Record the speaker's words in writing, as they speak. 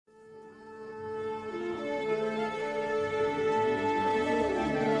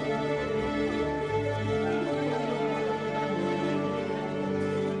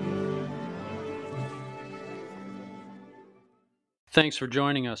Thanks for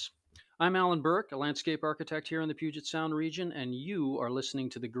joining us. I'm Alan Burke, a landscape architect here in the Puget Sound region, and you are listening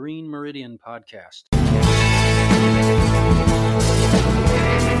to the Green Meridian podcast.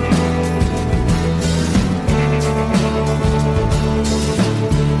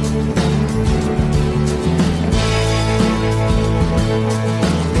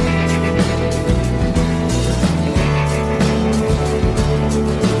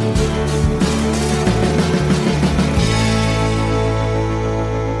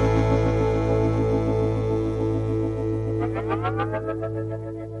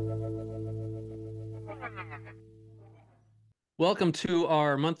 Welcome to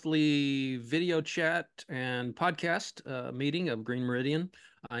our monthly video chat and podcast meeting of Green Meridian.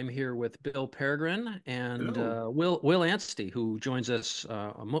 I'm here with Bill Peregrine and Will Anstey, who joins us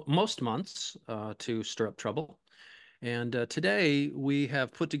most months to stir up trouble. And today we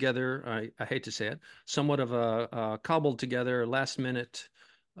have put together, I hate to say it, somewhat of a cobbled together last minute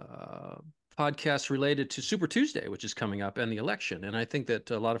podcast related to Super Tuesday, which is coming up, and the election. And I think that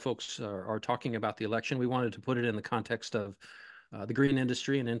a lot of folks are talking about the election. We wanted to put it in the context of the green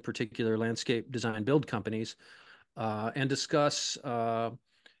industry, and in particular landscape design build companies, and discuss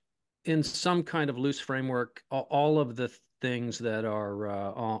in some kind of loose framework all of the things that are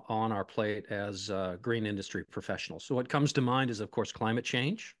on our plate as green industry professionals. So what comes to mind is, of course, climate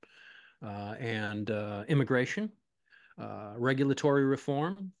change and immigration, regulatory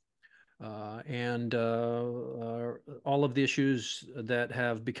reform, and all of the issues that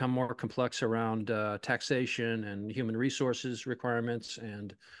have become more complex around taxation and human resources requirements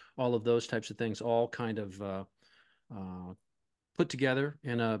and all of those types of things, all kind of put together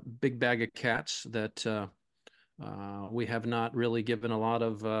in a big bag of cats that we have not really given a lot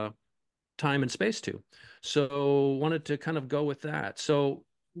of time and space to. So wanted to kind of go with that. So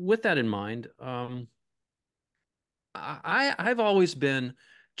with that in mind, I've always been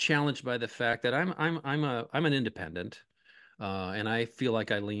challenged by the fact that I'm an independent, and I feel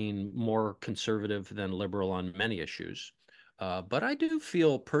like I lean more conservative than liberal on many issues. But I do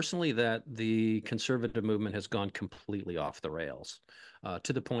feel personally that the conservative movement has gone completely off the rails,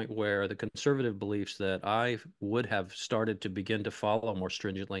 to the point where the conservative beliefs that I would have started to begin to follow more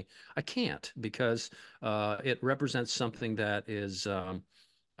stringently, I can't, because it represents something that is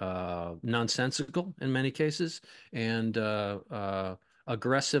nonsensical in many cases, and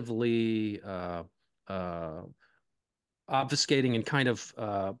aggressively obfuscating and kind of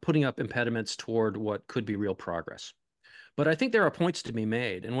putting up impediments toward what could be real progress. But I think there are points to be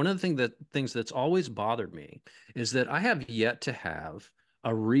made. And one of the things that's always bothered me is that I have yet to have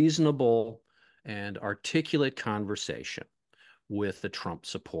a reasonable and articulate conversation with the Trump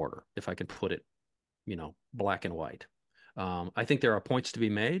supporter, if I can put it, black and white. I think there are points to be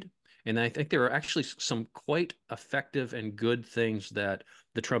made, and I think there are actually some quite effective and good things that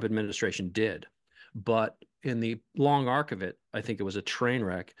the Trump administration did. But in the long arc of it, I think it was a train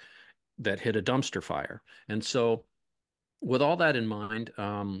wreck that hit a dumpster fire. And so with all that in mind,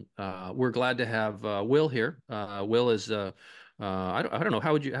 we're glad to have Will here. Will is, I don't know,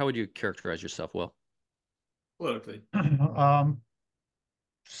 how would you characterize yourself, Will? Politically.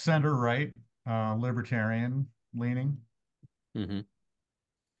 Center right, libertarian leaning. Mm-hmm.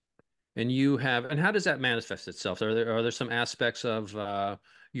 And how does that manifest itself? Are there some aspects of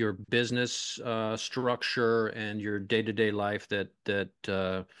your business structure and your day-to-day life that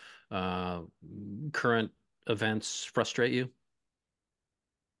current events frustrate you?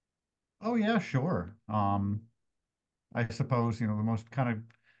 Oh yeah, sure. I suppose, the most kind of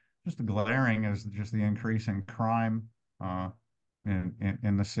just glaring is just the increase in crime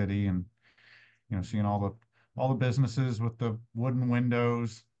in the city, and seeing all the businesses with the wooden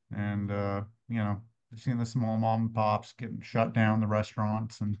windows, and seeing the small mom and pops getting shut down, the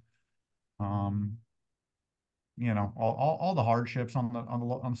restaurants, and um all the hardships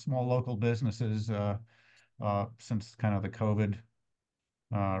on small local businesses since kind of the COVID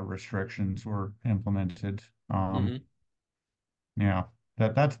restrictions were implemented. Mm-hmm. Yeah,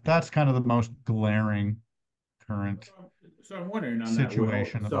 that's kind of the most glaring current So I'm wondering on that, Will.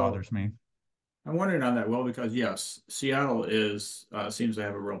 situation that bothers me. I'm wondering on that, Will, because yes, Seattle is seems to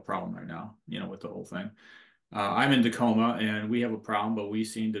have a real problem right now, with the whole thing. I'm in Tacoma, and we have a problem, but we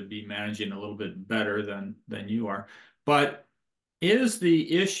seem to be managing a little bit better than you are. But is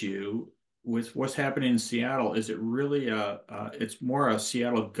the issue with what's happening in Seattle, is it really it's more a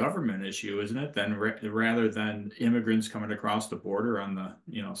Seattle government issue, isn't it, than rather than immigrants coming across the border on the,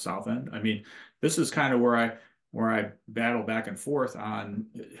 south end? I mean, this is kind of where I battle back and forth on,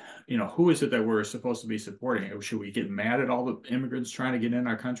 who is it that we're supposed to be supporting? Should we get mad at all the immigrants trying to get in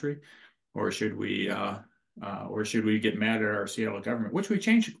our country, or should we Or should we get mad at our Seattle government, which we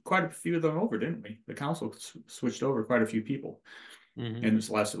changed quite a few of them over, didn't we? The council switched over quite a few people in this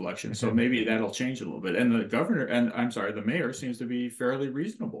last election. So maybe that'll change a little bit. And the governor, and I'm sorry, the mayor seems to be fairly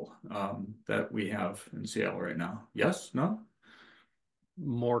reasonable that we have in Seattle right now. Yes? No?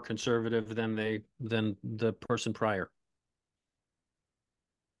 More conservative than the person prior.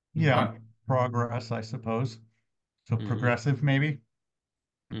 Yeah, progress, I suppose. So progressive, maybe.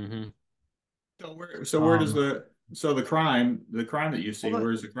 So where does the crime that you see, Well,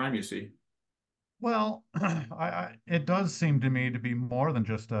 where's the crime you see? well, it does seem to me to be more than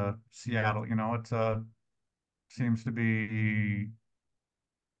just Seattle. You know, it's seems to be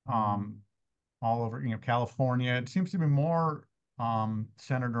um all over, you know, California. It seems to be more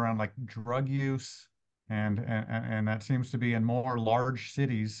centered around like drug use, and that seems to be in more large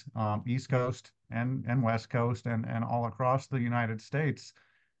cities, East Coast and West Coast, and all across the United States.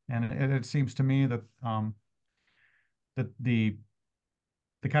 And it seems to me that that the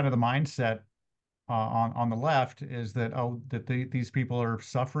kind of the mindset on the left is that, oh, that these people are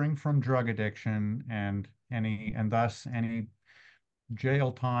suffering from drug addiction, and thus any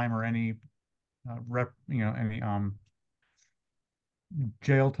jail time or any any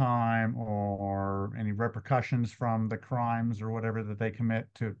jail time or any repercussions from the crimes or whatever that they commit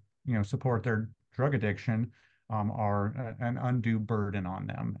to, you know, support their drug addiction, are an undue burden on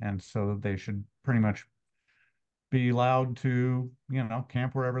them, and so they should pretty much be allowed to, you know,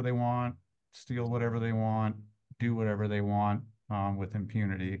 camp wherever they want, steal whatever they want, do whatever they want, with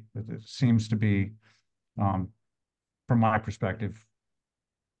impunity. It seems to be, um, from my perspective,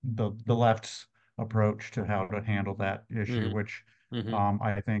 the left's approach to how to handle that issue, which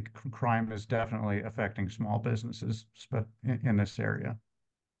I think crime is definitely affecting small businesses in this area.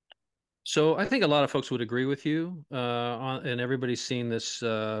 So I think a lot of folks would agree with you, and everybody's seen this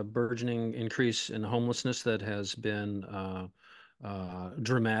burgeoning increase in homelessness that has been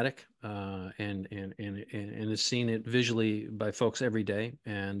dramatic, and is seen it visually by folks every day,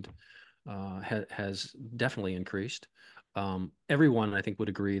 and has definitely increased. Everyone, I think, would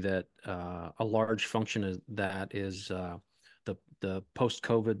agree that a large function of that is the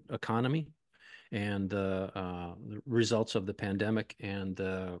post-COVID economy and the results of the pandemic and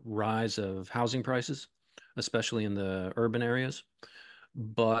the rise of housing prices, especially in the urban areas.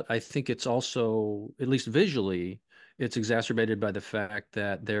 But I think it's also, at least visually, it's exacerbated by the fact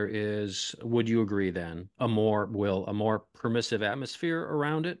that there is, would you agree then, a more permissive atmosphere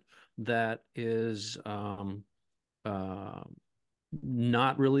around it that is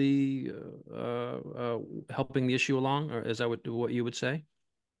not really helping the issue along, or is that what you would say?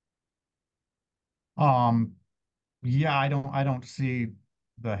 Um, yeah, I don't see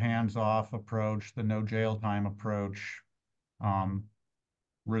the hands-off approach, the no jail time approach, um,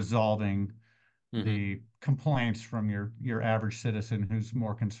 resolving the complaints from your average citizen who's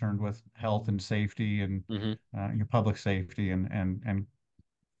more concerned with health and safety and your public safety and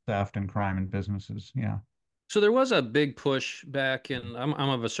theft and crime in businesses. Yeah. So there was a big push back in, I'm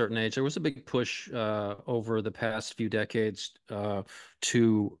of a certain age. There was a big push over the past few decades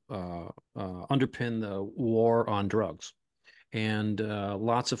to underpin the war on drugs. And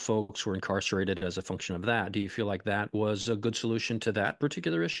lots of folks were incarcerated as a function of that. Do you feel like that was a good solution to that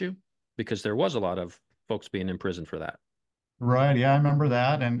particular issue? Because there was a lot of folks being in prison for that. Right. Yeah, I remember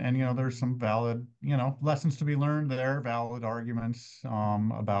that. And you know, there's some valid, you know, lessons to be learned there, valid arguments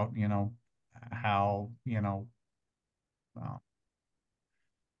about, you know, how, you know, uh,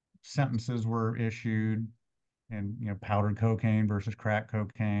 sentences were issued, and, you know, powdered cocaine versus crack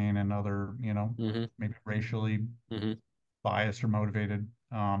cocaine and other, you know, maybe racially Mm-hmm. biased or motivated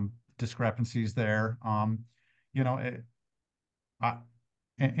discrepancies there. You know, I,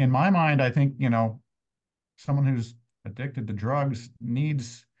 in my mind, I think, you know, someone who's addicted to drugs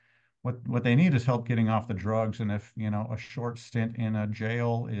needs what they need is help getting off the drugs. And if, you know, a short stint in a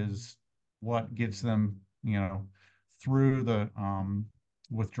jail is what gets them, you know, through the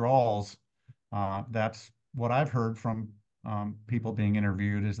withdrawals, that's what I've heard from people being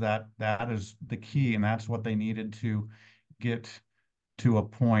interviewed, is that that is the key, and that's what they needed to get to a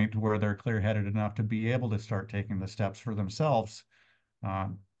point where they're clear-headed enough to be able to start taking the steps for themselves,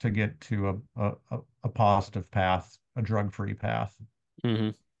 to get to a positive path, a drug-free path.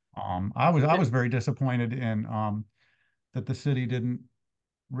 Mm-hmm. I was very disappointed in that the city didn't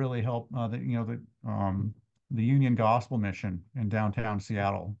really help, the Union Gospel Mission in downtown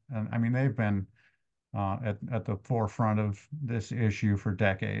Seattle. And I mean, they've been at the forefront of this issue for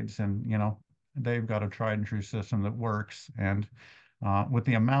decades, and you know, they've got a tried and true system that works. And with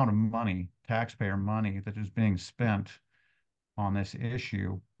the amount of money, taxpayer money, that is being spent on this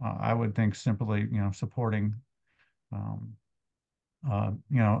issue, I would think simply, supporting, um,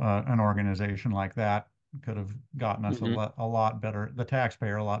 an organization like that could have gotten us Mhm. a lot better, the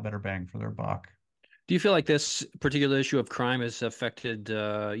taxpayer a lot better bang for their buck. Do you feel like this particular issue of crime has affected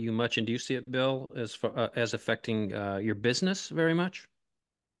you much, and do you see it, Bill, as far, as affecting your business very much?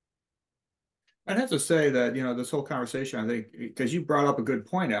 I'd have to say that, this whole conversation, I think, because you brought up a good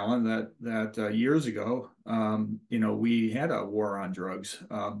point, Alan, that years ago, we had a war on drugs.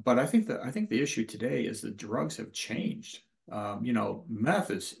 But I think the issue today is that drugs have changed.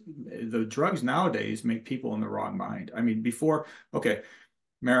 Meth is the drugs nowadays make people in the wrong mind. I mean, before, okay,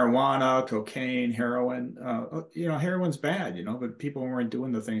 marijuana, cocaine, heroin, heroin's bad, but people weren't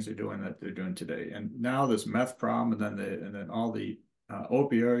doing the things that they're doing today. And now this meth problem, and then all the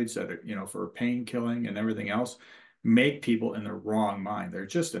opioids that are, for pain killing and everything else, make people in the wrong mind. They're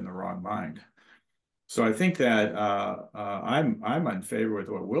just in the wrong mind. So I think that I'm in favor with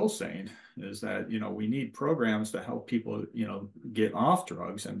what Will's saying, is that we need programs to help people get off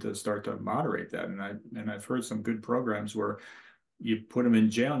drugs and to start to moderate that. And I've heard some good programs where you put them in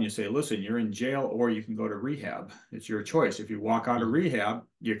jail and you say, listen, you're in jail or you can go to rehab. It's your choice. If you walk out of Mhm. rehab,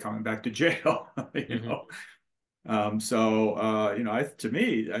 you're coming back to jail. Mhm. To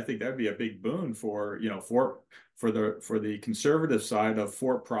me, I think that'd be a big boon for the conservative side of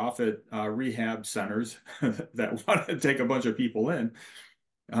for-profit rehab centers that want to take a bunch of people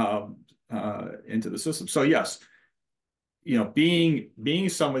um, into the system. So yes, being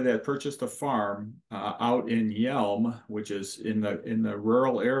somebody that purchased a farm out in Yelm, which is in the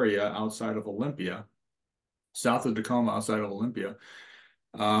rural area outside of Olympia, south of Tacoma, outside of Olympia,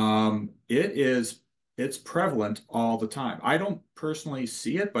 it's prevalent all the time. I don't personally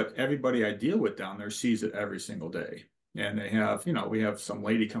see it, but everybody I deal with down there sees it every single day. And we have some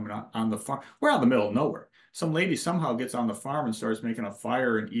lady coming on the farm. We're out in the middle of nowhere. Some lady somehow gets on the farm and starts making a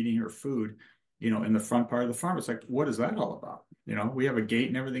fire and eating her food, in the front part of the farm. It's like, what is that all about? We have a gate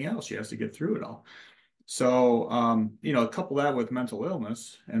and everything else. She has to get through it all. So, couple that with mental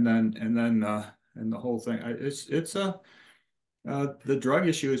illness, and the whole thing. The drug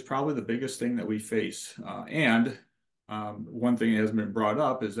issue is probably the biggest thing that we face. And one thing that hasn't been brought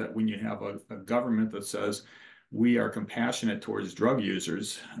up is that when you have a government that says we are compassionate towards drug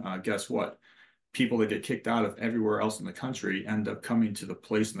users, guess what? People that get kicked out of everywhere else in the country end up coming to the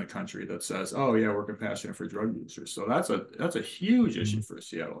place in the country that says, "Oh yeah, we're compassionate for drug users." So that's a huge issue for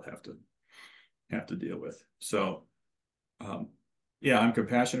Seattle to have to deal with. So um, yeah, I'm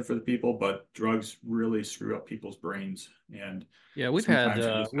compassionate for the people, but drugs really screw up people's brains, and Yeah, sometimes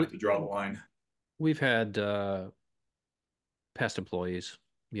you just have to draw the line. we've had past employees,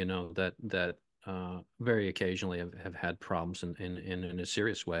 that very occasionally have had problems in a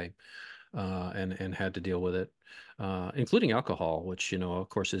serious way, and had to deal with it, including alcohol, which, of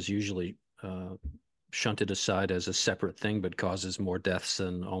course, is usually shunted aside as a separate thing, but causes more deaths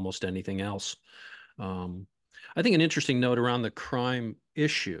than almost anything else. Um, I think an interesting note around the crime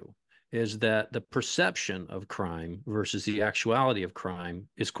issue is that the perception of crime versus the actuality of crime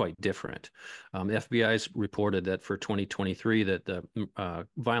is quite different. The FBI's reported that for 2023, that the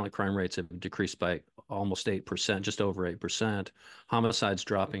violent crime rates have decreased by almost 8%, just over 8%, homicides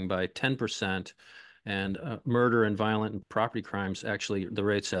dropping by 10%, and murder and violent and property crimes, actually, the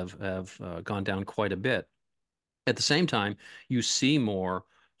rates have gone down quite a bit. At the same time, you see more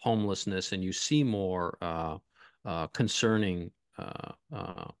homelessness, and you see more concerning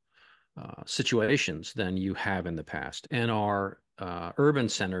situations than you have in the past. And our urban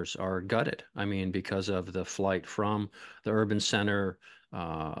centers are gutted. I mean, because of the flight from the urban center,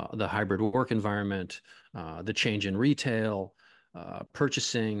 the hybrid work environment, the change in retail,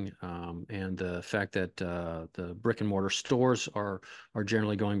 purchasing, and the fact that the brick and mortar stores are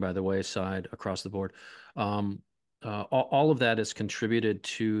generally going by the wayside across the board. All of that has contributed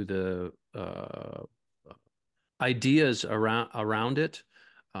to the ideas around it.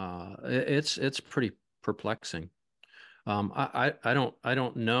 It's pretty perplexing. I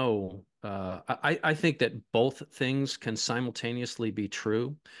don't know. I think that both things can simultaneously be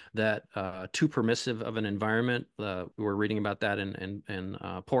true. That too permissive of an environment, we're reading about that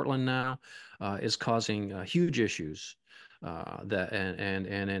in Portland now, is causing huge issues. That and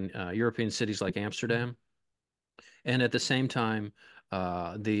in European cities like Amsterdam, and at the same time,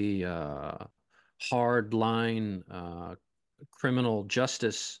 the hard line criminal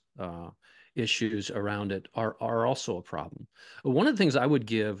justice issues around it are also a problem. One of the things I would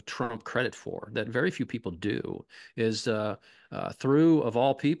give Trump credit for that very few people do is through, of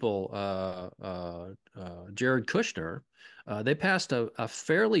all people, Jared Kushner, they passed a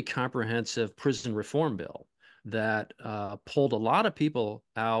fairly comprehensive prison reform bill that pulled a lot of people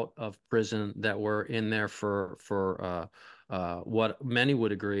out of prison that were in there for what many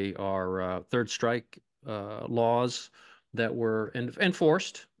would agree are third strike laws that were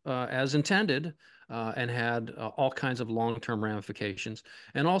enforced as intended, and had all kinds of long-term ramifications.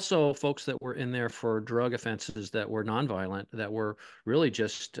 And also folks that were in there for drug offenses that were nonviolent, that were really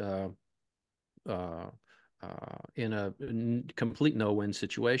just uh, in a complete no-win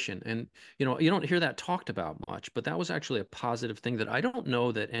situation. And, you know, you don't hear that talked about much, but that was actually a positive thing that I don't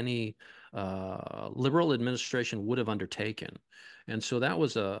know that any liberal administration would have undertaken. And so that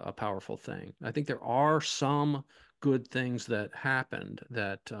was a powerful thing. I think there are some good things that happened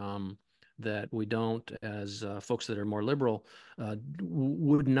that that we don't, as folks that are more liberal,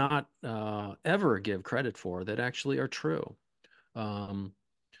 would not ever give credit for, that actually are true. Um,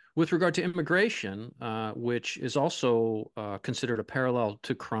 with regard to immigration, which is also considered a parallel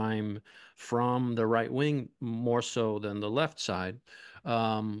to crime from the right wing more so than the left side,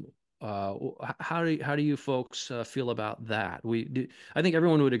 um, how do you folks feel about that? I think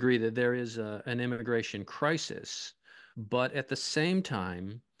everyone would agree that there is an immigration crisis, but at the same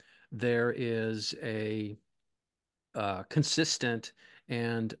time, there is a consistent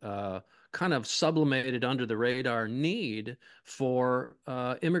and kind of sublimated under the radar need for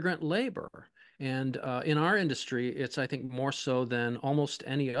immigrant labor. And in our industry, it's, I think, more so than almost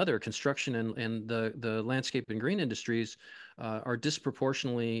any other. Construction and the landscape and green industries are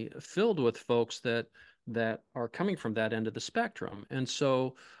disproportionately filled with folks that are coming from that end of the spectrum. And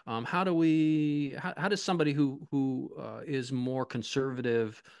so how does somebody who is more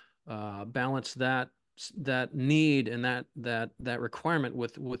conservative balance that need and that requirement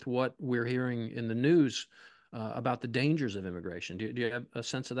with what we're hearing in the news about the dangers of immigration? Do you have a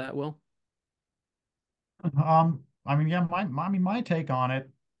sense of that, Will? I mean, yeah, my take on it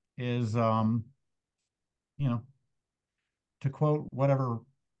is, you know, to quote whatever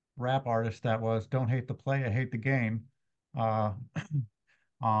rap artist that was, "Don't hate the play, I hate the game." Uh,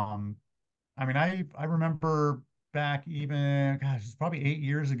 um, I mean, I remember back even, gosh, it's probably 8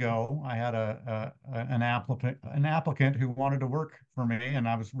 years ago. I had an applicant who wanted to work for me, and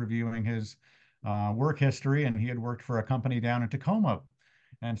I was reviewing his work history, and he had worked for a company down in Tacoma,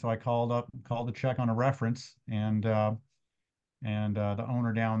 and so I called to check on a reference, and the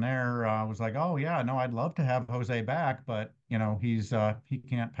owner down there was like, "Oh yeah, no, I'd love to have Jose back, but you know he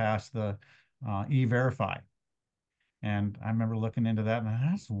can't pass the E-Verify." And I remember looking into that,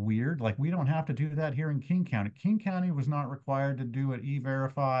 and that's weird. Like, we don't have to do that here in King County. King County was not required to do an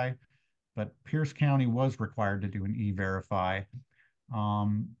E-Verify, but Pierce County was required to do an E-Verify.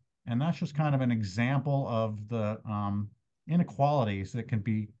 And that's just kind of an example of the inequalities that can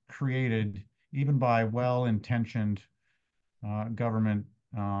be created even by well-intentioned government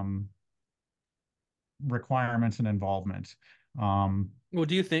requirements and involvement. Well,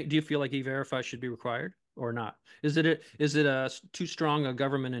 do you feel like E-Verify should be required or not? Is it a too strong a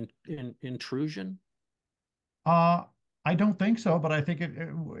government intrusion? Uh, I don't think so, but I think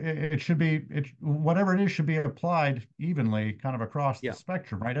it should be, whatever it is should be applied evenly, kind of across the Yeah.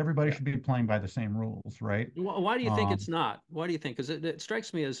 spectrum, right? Everybody Yeah. should be playing by the same rules, right? Why do you think it's Um, not? Why do you think? Because it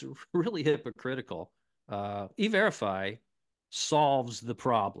strikes me as really hypocritical. E-Verify solves the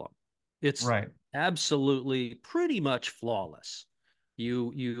problem. It's right. absolutely pretty much flawless.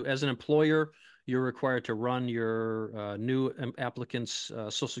 You as an employer, you're required to run your new applicant's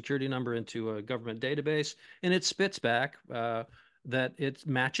social security number into a government database, and it spits back that it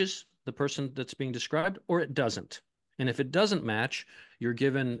matches the person that's being described, or it doesn't. And if it doesn't match,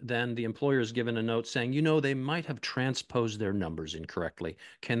 then the employer is given a note saying, you know, they might have transposed their numbers incorrectly.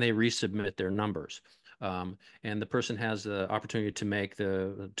 Can they resubmit their numbers? And the person has the opportunity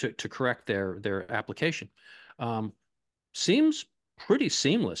to to correct their application. Seems pretty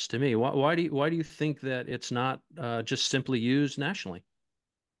seamless to me. Why do you think that it's not just simply used nationally?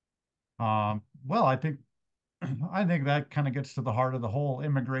 Well, I think I think that kind of gets to the heart of the whole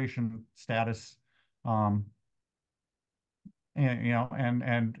immigration status. Um, and you know,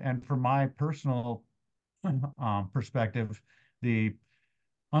 and from my personal perspective, the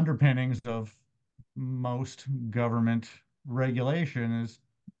underpinnings of most government regulation is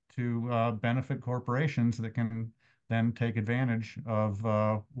to benefit corporations that can then take advantage of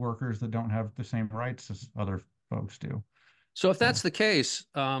workers that don't have the same rights as other folks do. So if that's So, the case,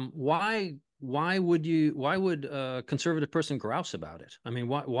 why would a conservative person grouse about it? I mean,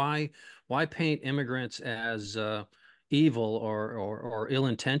 why paint immigrants as evil or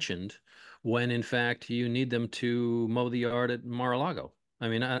ill-intentioned when in fact you need them to mow the yard at Mar-a-Lago? I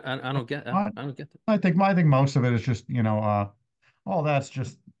mean, I don't get I, I don't get that. I think most of it is just, you know, all that's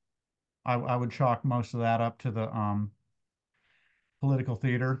just I would chalk most of that up to the political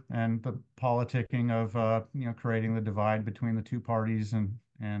theater and the politicking of creating the divide between the two parties and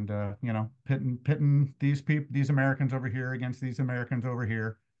pitting these Americans over here against these Americans over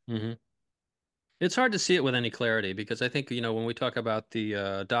here. Hmm. It's hard to see it with any clarity because I think, when we talk about the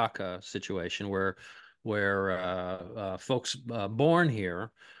DACA situation where folks born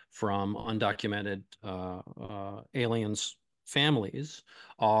here from undocumented aliens families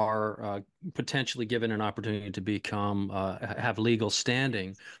are potentially given an opportunity to become have legal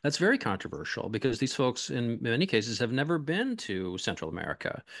standing. That's very controversial because these folks in many cases have never been to Central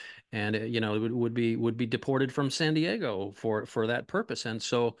America, and would be deported from San Diego for that purpose. And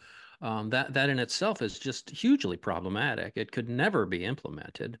so that in itself is just hugely problematic. It could never be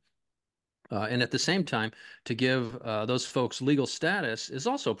implemented. And at the same time, to give those folks legal status is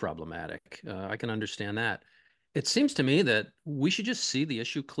also problematic. I can understand that. It seems to me that we should just see the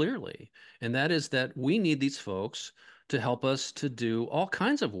issue clearly, and that is that we need these folks to help us to do all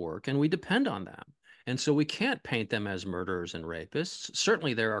kinds of work, and we depend on them. And so we can't paint them as murderers and rapists.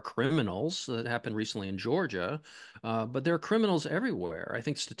 Certainly, there are criminals that happened recently in Georgia, but there are criminals everywhere. I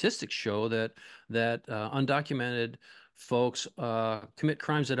think statistics show that undocumented folks commit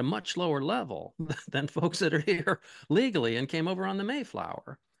crimes at a much lower level than folks that are here legally and came over on the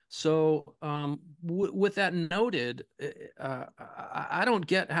Mayflower. So with that noted, I don't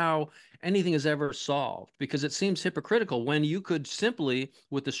get how anything is ever solved because it seems hypocritical when you could simply,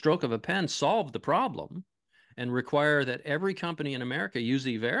 with the stroke of a pen, solve the problem and require that every company in America use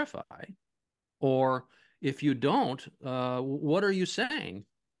E-Verify. Or if you don't, what are you saying?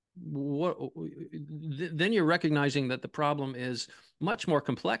 Then you're recognizing that the problem is much more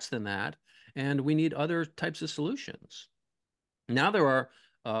complex than that, and we need other types of solutions. Now there are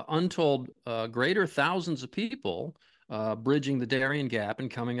untold greater thousands of people bridging the Darien Gap and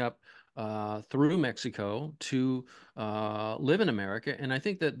coming up through Mexico to live in America. And I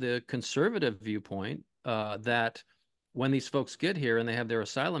think that the conservative viewpoint that when these folks get here and they have their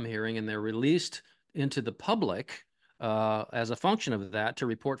asylum hearing and they're released into the public as a function of that to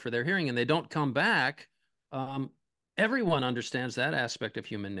report for their hearing and they don't come back, everyone understands that aspect of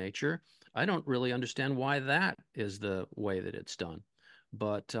human nature. I don't really understand why that is the way that it's done.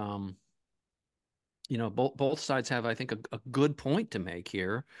 But both sides have, I think, a good point to make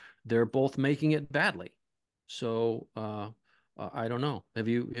here. They're both making it badly. So I don't know. Have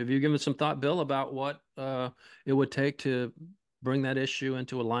you given some thought, Bill, about what it would take to bring that issue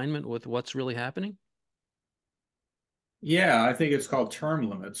into alignment with what's really happening? Yeah, I think it's called term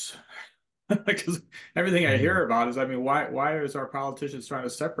limits. Because everything I hear about is, I mean, why is our politicians trying to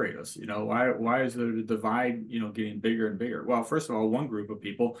separate us? Why is the divide, getting bigger and bigger? Well, first of all, one group of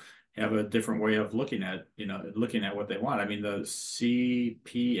people have a different way of looking at what they want. I mean, the CPAC,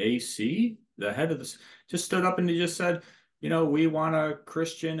 the head of this, just stood up and he just said, we want a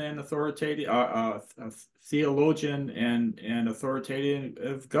Christian and authoritative, a theologian and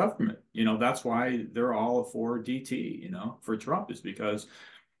authoritative government. That's why they're all for DT, for Trump, is because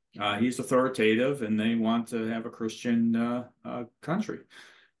he's authoritative and they want to have a Christian country.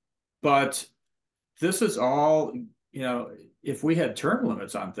 But this is all, if we had term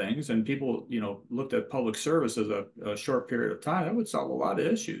limits on things and people, looked at public service as a short period of time, that would solve a lot of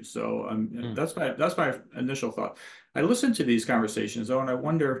issues. So that's my initial thought. I listen to these conversations though, and I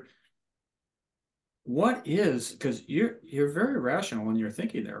wonder because you're very rational in your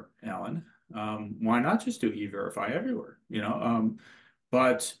thinking there, Alan. Why not just do E-Verify everywhere?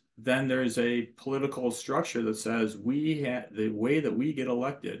 But then there's a political structure that says the way that we get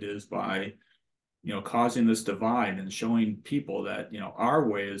elected is by, causing this divide and showing people that, our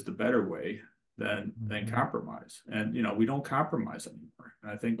way is the better way than compromise. And, we don't compromise anymore.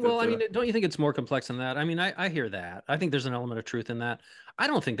 And I think well, I mean, don't you think it's more complex than that? I mean, I hear that. I think there's an element of truth in that. I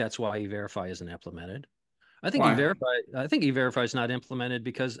don't think that's why E-Verify isn't implemented. I think E-Verify is not implemented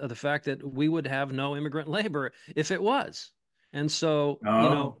because of the fact that we would have no immigrant labor if it was. And so,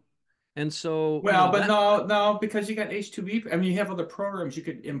 no, because you got H-2B. I mean, you have other programs you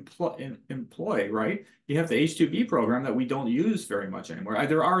could employ, right? You have the H-2B program that we don't use very much anymore.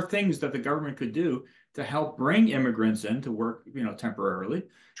 There are things that the government could do to help bring immigrants in to work, temporarily,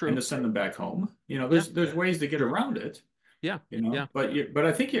 and to send them back home. There's ways to get around it. Yeah. But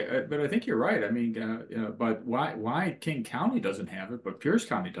I think you're right. I mean, but why King County doesn't have it, but Pierce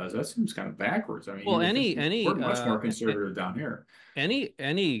County does? That seems kind of backwards. I mean, we're much more conservative down here.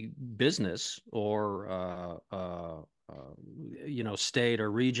 Any business or state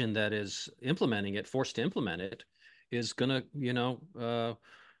or region that is implementing it, forced to implement it, is gonna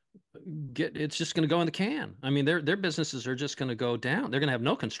it's just gonna go in the can. I mean, their businesses are just gonna go down. They're gonna have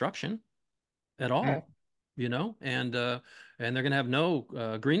no construction. at all, you know, and they're going to have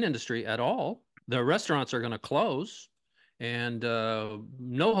no green industry at all. The restaurants are going to close, and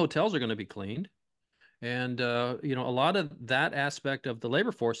no hotels are going to be cleaned. And you know, a lot of that aspect of the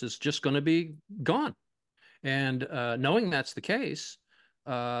labor force is just going to be gone. And knowing that's the case,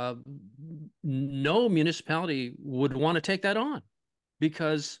 uh, no municipality would want to take that on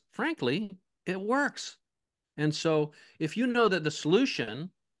because, frankly, it works. And so, if you know that the solution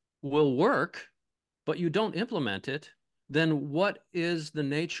will work, but you don't implement it, then what is the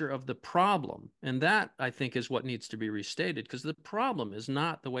nature of the problem? And that, I think, is what needs to be restated, because the problem is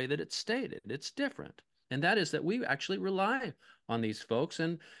not the way that it's stated. It's different. And that is that we actually rely on these folks.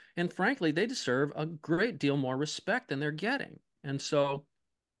 And frankly, they deserve a great deal more respect than they're getting. And so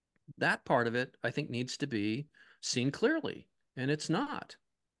that part of it, I think, needs to be seen clearly. And it's not.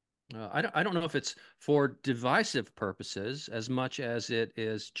 I don't know if it's for divisive purposes as much as it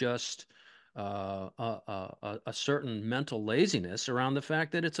is just a certain mental laziness around the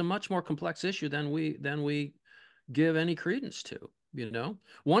fact that it's a much more complex issue than we give any credence to. You know,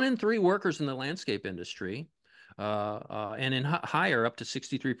 1 in 3 workers in the landscape industry, and in higher up to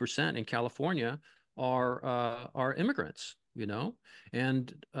 63% in California are immigrants. You know,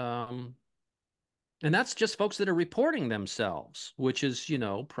 and and that's just folks that are reporting themselves, which is, you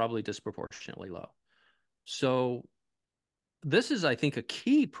know, probably disproportionately low. So this is, I think, a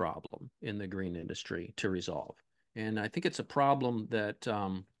key problem in the green industry to resolve. And I think it's a problem that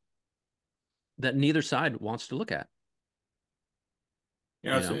that neither side wants to look at.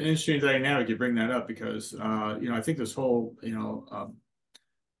 Yeah, it's an interesting dynamic you bring that up because, you know, I think this whole, you know,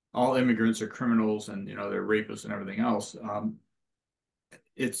 all immigrants are criminals and, you know, they're rapists and everything else.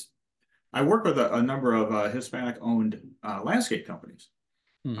 I work with a number of Hispanic-owned landscape companies.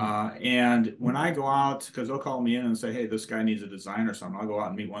 And when I go out, because they'll call me in and say, hey, this guy needs a design or something, I'll go out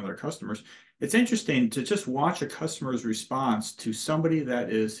and meet one of their customers. It's interesting to just watch a customer's response to somebody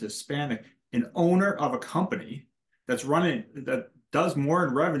that is Hispanic, an owner of a company that does more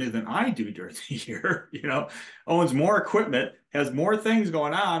in revenue than I do during the year, you know, owns more equipment, has more things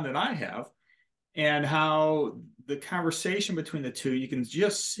going on than I have, and how the conversation between the two, you can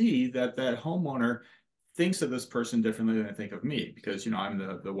just see that homeowner thinks of this person differently than I think of me, because, you know, I'm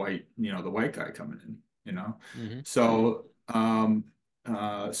the white, you know, the white guy coming in, you know. So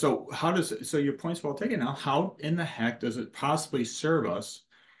so your point's well taken. Now, how in the heck does it possibly serve us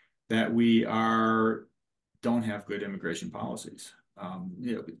that we don't have good immigration policies?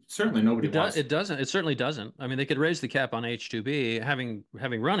 You know, certainly nobody wants. It doesn't. It certainly doesn't. I mean, they could raise the cap on H-2B. Having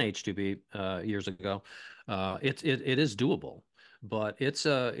run H-2B years ago, it is doable, but it's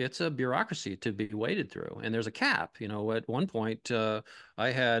a bureaucracy to be waded through, and there's a cap. You know, at one point, I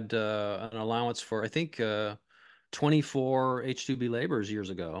had an allowance for, I think, 24 H-2B laborers years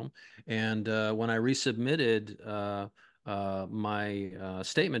ago, and when I resubmitted my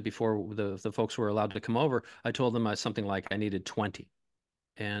statement before the folks were allowed to come over, I told them something like I needed 20.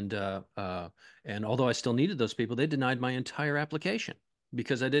 And although I still needed those people, they denied my entire application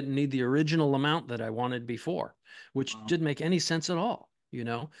because I didn't need the original amount that I wanted before, which didn't make any sense at all, you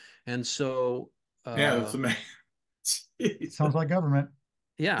know? And so yeah, that's amazing. Sounds like government.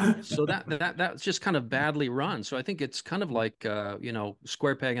 Yeah, so that's just kind of badly run. So I think it's kind of like you know,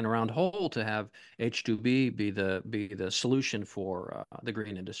 square peg in a round hole to have H-2B be the solution for the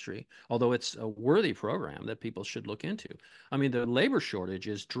green industry. Although it's a worthy program that people should look into. I mean, the labor shortage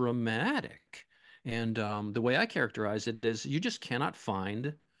is dramatic, and the way I characterize it is you just cannot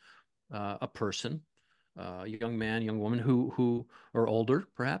find a person, young man, young woman who or older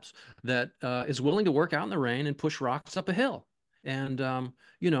perhaps, that is willing to work out in the rain and push rocks up a hill. And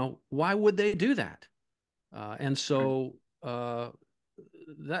you know, why would they do that? And so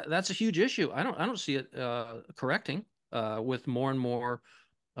that's a huge issue. I don't see it correcting with more and more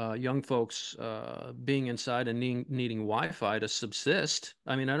young folks being inside and needing Wi-Fi to subsist.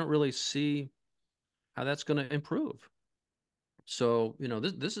 I mean, I don't really see how that's going to improve. So, you know,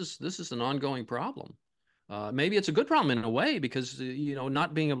 this is an ongoing problem. Maybe it's a good problem in a way because, you know,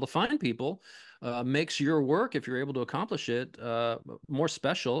 not being able to find people makes your work, if you're able to accomplish it, more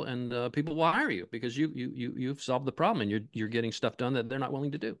special, and people will hire you because you've solved the problem and you're getting stuff done that they're not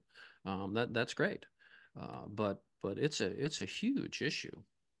willing to do. That's great, but it's a huge issue.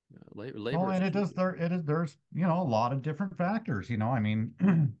 Labor. Oh, and there's, you know, a lot of different factors. You know, I mean,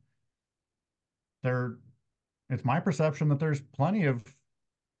 it's my perception that there's plenty of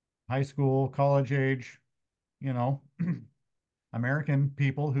high school, college age, you know, American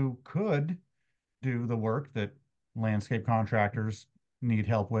people who could do the work that landscape contractors need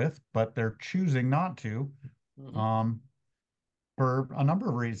help with, but they're choosing not to. for a number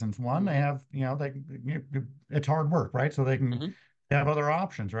of reasons. One, they have, it's hard work, right? So they can Mm-hmm. have other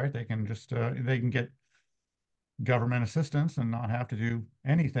options, right? They can just they can get government assistance and not have to do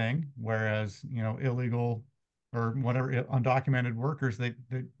anything, whereas, illegal or whatever undocumented workers, they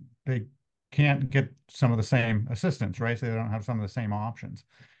can't get some of the same assistance, right? So they don't have some of the same options.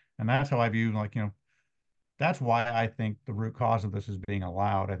 And that's how I view, like, that's why I think the root cause of this is being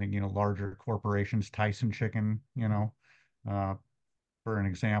allowed. I think, larger corporations, Tyson Chicken, uh, for an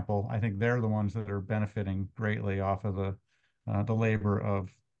example, I think they're the ones that are benefiting greatly off of the labor of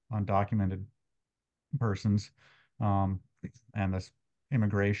undocumented persons, um, and this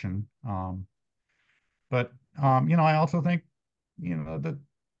immigration. But I also think, that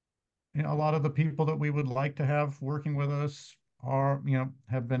a lot of the people that we would like to have working with us are,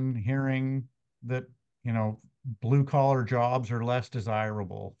 have been hearing that, you know, blue collar jobs are less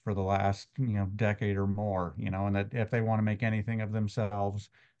desirable for the last, decade or more, and that if they want to make anything of themselves,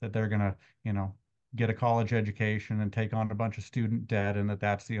 that they're going to, get a college education and take on a bunch of student debt, and that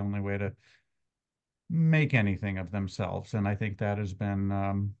that's the only way to make anything of themselves. And I think that has been,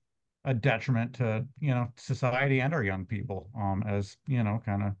 a detriment to, society and our young people, as,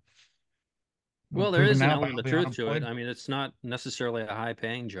 kind of Well, there proven is an now by element all of the truth to it. unemployed. I mean, it's not necessarily a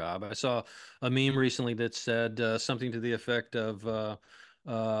high-paying job. I saw a meme recently that said something to the effect of uh,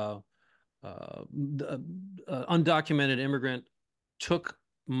 undocumented immigrant took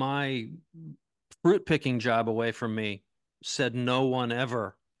my fruit picking job away from me, said no one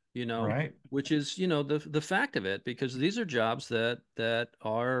ever, Right. which is, the fact of it, because these are jobs that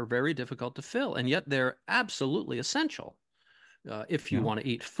are very difficult to fill, and yet they're absolutely essential if you Yeah. want to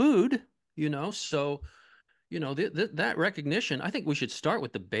eat food, so that recognition, I think we should start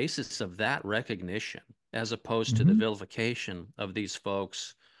with the basis of that recognition as opposed to the Hmm. vilification of these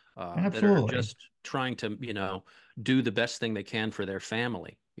folks that are Absolutely. just trying to, do the best thing they can for their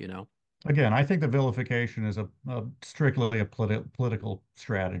family. Again, I think the vilification is a strictly a political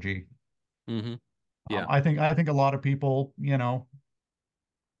strategy. Hmm. Yeah. I think a lot of people,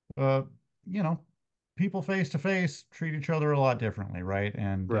 uh, you know, people face to face treat each other a lot differently, right?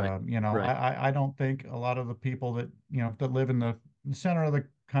 And Right. Right. I don't think a lot of the people that that live in the center of the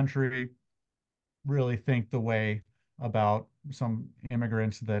country really think the way about some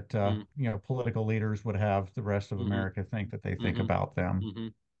immigrants that Mm. political leaders would have the rest of Hmm. America think that they think Hmm. about them.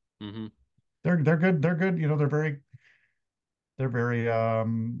 Hmm. Hmm. They're good, they're very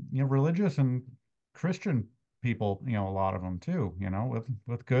religious and Christian people, a lot of them too,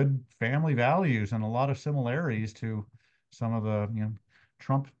 with good family values and a lot of similarities to some of the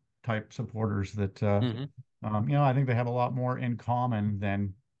Trump type supporters that Hmm. I think they have a lot more in common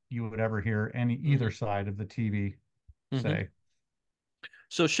than you would ever hear any either Hmm. side of the TV Hmm. say.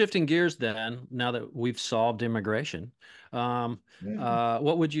 So shifting gears then, now that we've solved immigration, um, Yeah.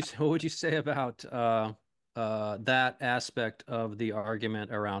 what would you say about that aspect of the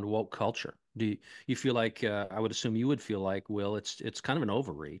argument around woke culture? Do you feel like I would assume you would feel like, Will, it's kind of an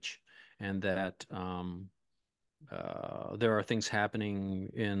overreach, and that there are things happening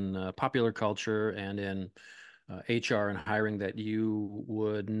in popular culture and in HR and hiring that you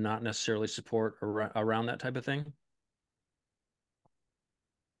would not necessarily support around that type of thing?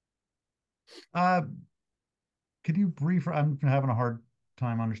 Uh, could you brief? I'm having a hard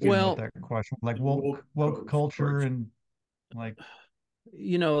time understanding what Well, that question, like woke Woke culture coach. and like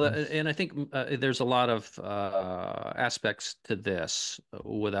this. and I think there's a lot of aspects to this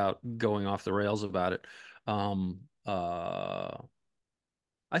without going off the rails about it. Um, uh,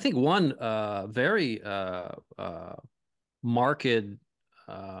 I think one very marked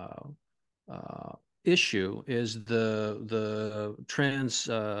uh, uh, issue is the trans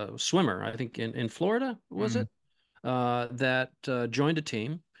swimmer. I think in Florida, was Mm, it, that joined a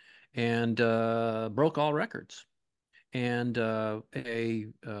team and broke all records, and a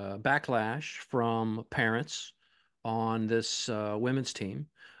backlash from parents on this women's team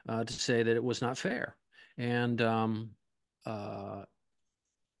to say that it was not fair. And uh,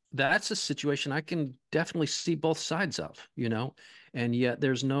 that's a situation I can definitely see both sides of, and yet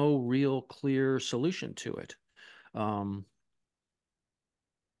there's no real clear solution to it. Um,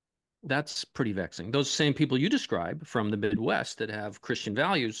 that's pretty vexing. Those same people you describe from the Midwest that have Christian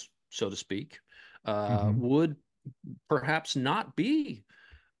values, so to speak, mhm. would perhaps not be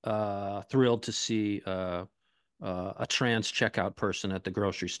thrilled to see a trans checkout person at the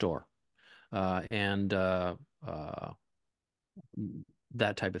grocery store and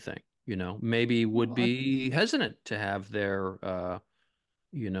that type of thing. Maybe would Well, be hesitant to have their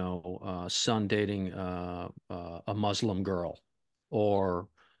son dating a Muslim girl or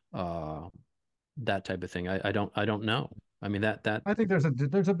uh, that type of thing. I don't know. I mean, that I think there's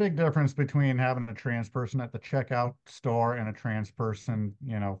a big difference between having a trans person at the checkout store and a trans person,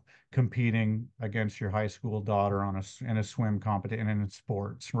 competing against your high school daughter in a swim competition and in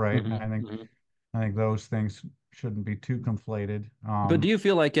sports, right? Mhm, mhm. I think those things shouldn't be too conflated. But do you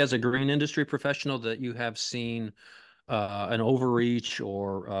feel like as a green industry professional that you have seen an overreach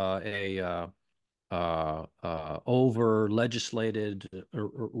or over legislated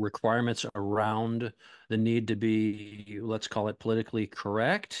requirements around the need to be, let's call it politically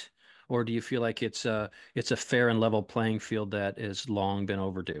correct? Or do you feel like it's a fair and level playing field that has long been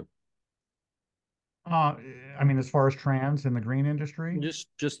overdue? Uh, I mean, as far as trans in the green industry,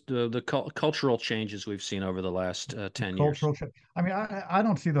 Just the cultural changes we've seen over the last 10 years. cultural change. I mean, I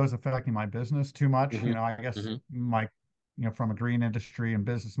don't see those affecting my business too much. Hmm. I guess Hmm. from a green industry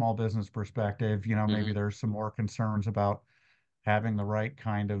and small business perspective, maybe Hmm. there's some more concerns about having the right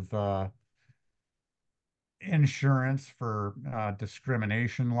kind of insurance for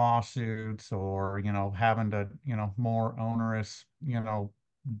discrimination lawsuits, or having to more onerous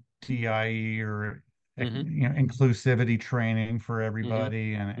DIE or Hmm. inclusivity training for Hmm.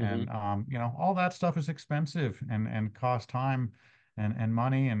 everybody, and Hmm. all that stuff is expensive and cost time and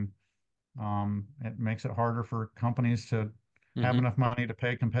money, and it makes it harder for companies to have Hmm. enough money to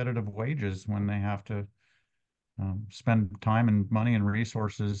pay competitive wages when they have to spend time and money and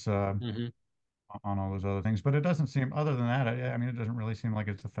resources Hmm. on all those other things. But it doesn't seem, other than that, I mean, it doesn't really seem like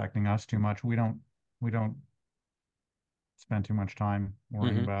it's affecting us too much. We don't spend too much time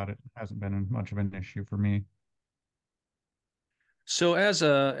worrying Hmm. about it. It hasn't been much of an issue for me. So as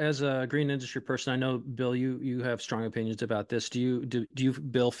a green industry person, I know Bill, you have strong opinions about this. Do you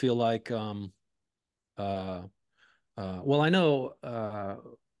Bill feel like uh well, I know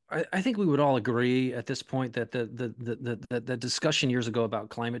I think we would all agree at this point that the discussion years ago about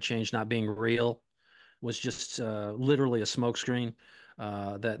climate change not being real was just literally a smokescreen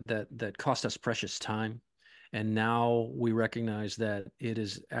that cost us precious time. And now we recognize that it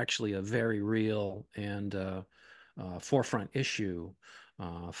is actually a very real and forefront issue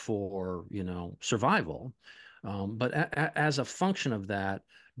for survival. But as a function of that,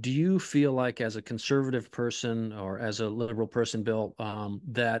 do you feel like as a conservative person or as a liberal person, Bill,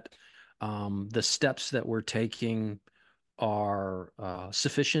 that the steps that we're taking are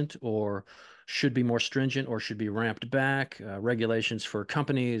sufficient or should be more stringent or should be ramped back, regulations for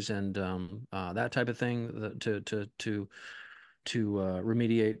companies and that type of thing to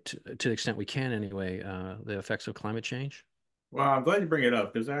remediate to the extent we can anyway the effects of climate change? Well, I'm glad you bring it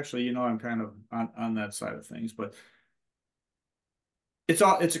up because actually, I'm kind of on that side of things, but it's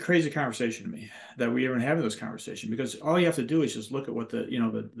a crazy conversation to me that we even having this conversation, because all you have to do is just look at what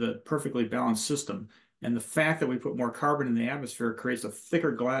the perfectly balanced system, and the fact that we put more carbon in the atmosphere creates a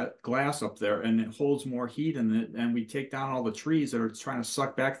thicker glass up there, and it holds more heat in it, and we take down all the trees that are trying to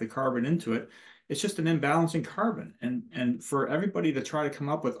suck back the carbon into it. It's just an imbalance in carbon, and for everybody to try to come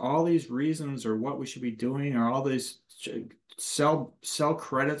up with all these reasons or what we should be doing or all these sell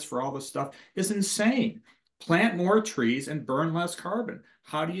credits for all this stuff is insane. Plant more trees and burn less carbon.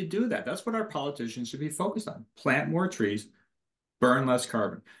 How do you do that? That's what our politicians should be focused on. Plant more trees, burn less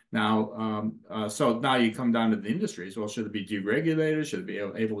carbon. Now, so now you come down to the industries. Well, should it be deregulated? Should it be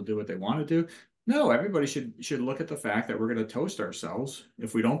able to do what they want to do? No, everybody should look at the fact that we're going to toast ourselves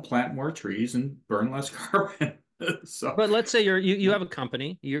if we don't plant more trees and burn less carbon. So, But let's say you have a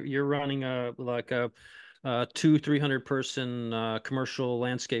company, you're running a 300 person commercial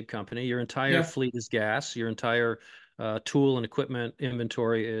landscape company. Your entire yeah. fleet is gas. Your entire tool and equipment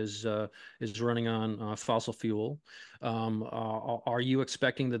inventory is running on fossil fuel. Are you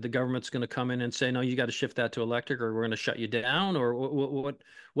expecting that the government's going to come in and say, no, you got to shift that to electric, or we're going to shut you down, or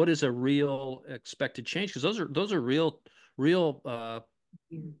what is a real expected change? Because those are real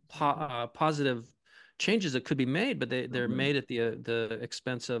positive changes that could be made, but they're made at the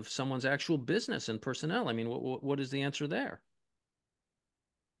expense of someone's actual business and personnel. I mean, what is the answer there?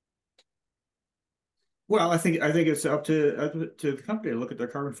 Well, I think it's up to the company to look at their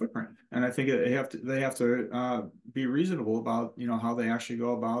carbon footprint, and I think they have to be reasonable about how they actually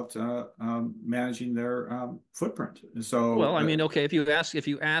go about managing their footprint. And so Well, I mean, okay, if you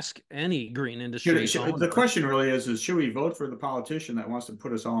ask any green industry the owner, question really is should we vote for the politician that wants to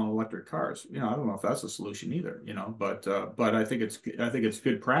put us all in electric cars? I don't know if that's a solution either. But I think it's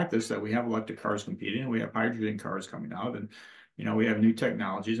good practice that we have electric cars competing, and we have hydrogen cars coming out, and we have new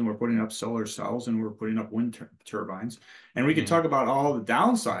technologies, and we're putting up solar cells, and we're putting up wind turbines, and we can Mhm. talk about all the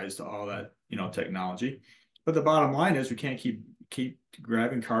downsides to all that technology, but the bottom line is we can't keep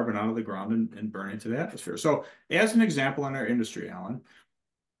grabbing carbon out of the ground and burning it to the atmosphere. So, as an example in our industry, Alan,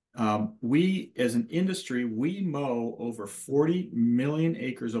 We, as an industry, we mow over 40 million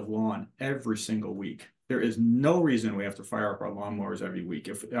acres of lawn every single week. There is no reason we have to fire up our lawnmowers every week.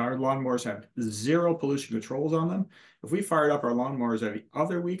 If our lawnmowers have zero pollution controls on them, if we fired up our lawnmowers every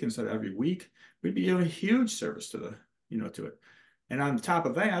other week instead of every week, we'd be doing a huge service to the, to it. And on top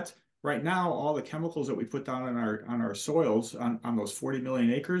of that, right now, all the chemicals that we put down on our soils on those 40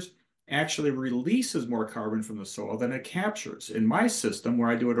 million acres actually releases more carbon from the soil than it captures. In my system, where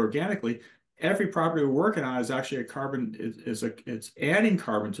I do it organically, every property we're working on is actually it's adding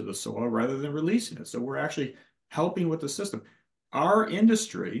carbon to the soil rather than releasing it. So we're actually helping with the system. Our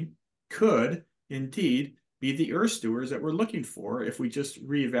industry could indeed be the earth stewards that we're looking for if we just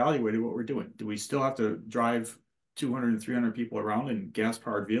reevaluated what we're doing. Do we still have to drive 200 and 300 people around in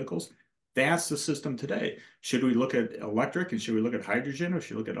gas-powered vehicles? That's the system today. Should we look at electric, and should we look at hydrogen, or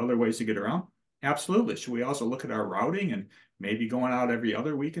should we look at other ways to get around? Absolutely. Should we also look at our routing and maybe going out every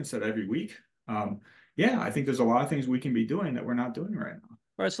other week instead of every week? Yeah, I think there's a lot of things we can be doing that we're not doing right now.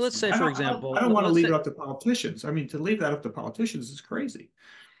 All right, so let's say, for example, I don't want to leave it up to politicians. I mean, to leave that up to politicians is crazy.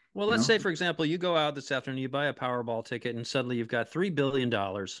 Well, let's say, for example, you go out this afternoon, you buy a Powerball ticket, and suddenly you've got $3 billion,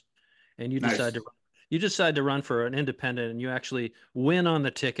 and you decide to run for an independent, and you actually win on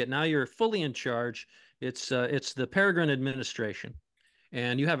the ticket. Now you're fully in charge. It's the Peregrine administration,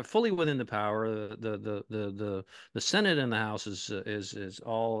 and you have it fully within the power. The Senate and the House is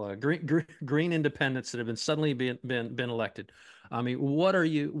all green independents that have been suddenly been elected. I mean, what are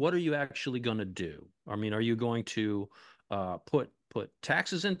you actually going to do? I mean, are you going to put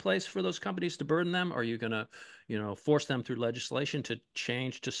taxes in place for those companies to burden them? Are you going to force them through legislation to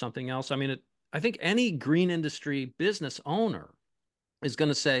change to something else? I mean, I think any green industry business owner is going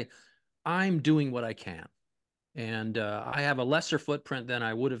to say, I'm doing what I can. And I have a lesser footprint than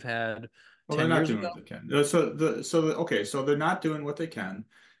I would have had 10 years ago. What they can. Okay, so they're not doing what they can.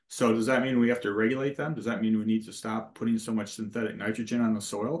 So does that mean we have to regulate them? Does that mean we need to stop putting so much synthetic nitrogen on the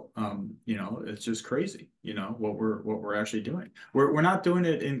soil? It's just crazy, what we're actually doing. We're not doing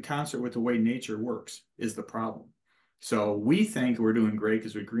it in concert with the way nature works is the problem. So we think we're doing great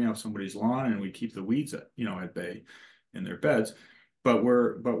because we green up somebody's lawn and we keep the weeds at bay in their beds. But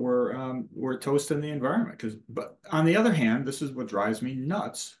we're toasting the environment but on the other hand, this is what drives me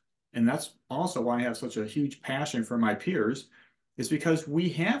nuts. And that's also why I have such a huge passion for my peers, is because we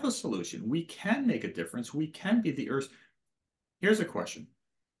have a solution. We can make a difference. We can be the earth. Here's a question.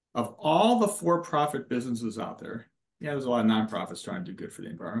 Of all the for-profit businesses out there, there's a lot of nonprofits trying to do good for the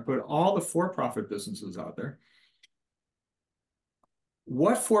environment, but all the for-profit businesses out there,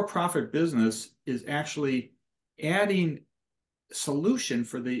 what for-profit business is actually adding solution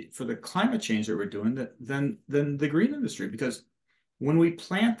for the climate change that we're doing than the green industry? Because when we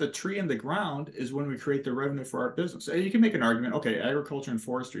plant the tree in the ground is when we create the revenue for our business. You can make an argument, okay, agriculture and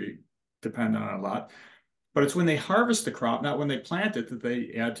forestry depend on it a lot, but it's when they harvest the crop, not when they plant it, that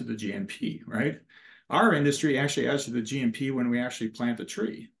they add to the GNP, right? Our industry actually adds to the GNP when we actually plant the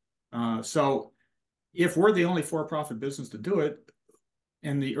tree. So if we're the only for-profit business to do it,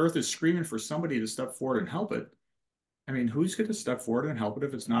 and the earth is screaming for somebody to step forward and help it, I mean, who's going to step forward and help it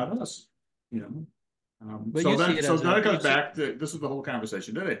if it's not us? So then it goes back to, this is the whole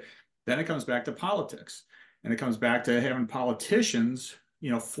conversation today. Then it comes back to politics, and it comes back to having politicians,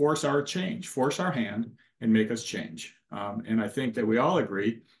 force our change, force our hand and make us change. And I think that we all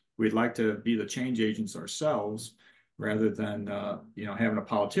agree we'd like to be the change agents ourselves rather than, having a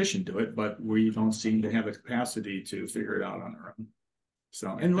politician do it, but we don't seem to have the capacity to figure it out on our own.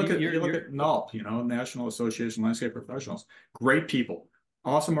 So, and look at NALP, National Association of Landscape Professionals, great people.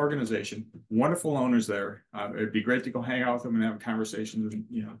 Awesome organization, wonderful owners there. It'd be great to go hang out with them and have conversations and,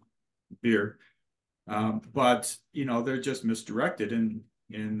 beer. But, they're just misdirected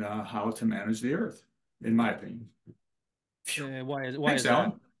in how to manage the earth, in my opinion. Why is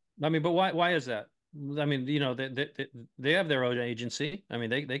that? I mean, but why is that? I mean, they have their own agency. I mean,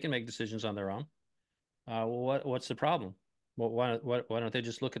 they can make decisions on their own. What's the problem? Well, why don't they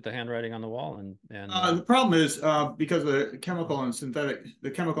just look at the handwriting on the wall and the problem is because the chemical and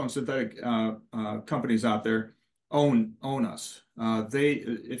synthetic companies out there own us.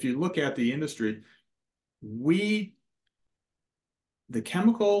 If you look at the industry, the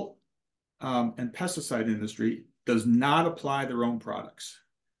chemical and pesticide industry does not apply their own products.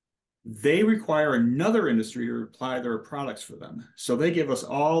 They require another industry to apply their products for them. So they give us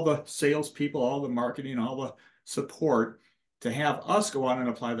all the salespeople, all the marketing, all the support to have us go out and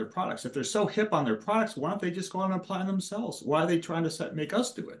apply their products. If they're so hip on their products, why don't they just go out and apply them themselves? Why are they trying to make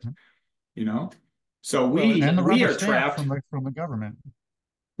us do it? So we are trapped from the government.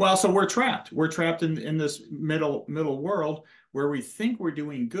 Well, so we're trapped. We're trapped in this middle world where we think we're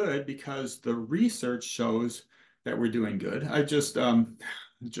doing good because the research shows that we're doing good. I just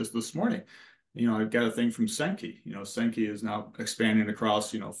this morning, I got a thing from Senke. Senke is now expanding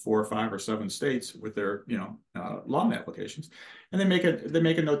across, 4 or 5 or 7 states with their, loan applications. And they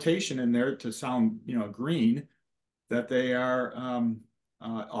make a notation in there to sound, green, that they are,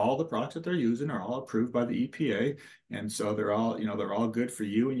 all the products that they're using are all approved by the EPA. And so they're all good for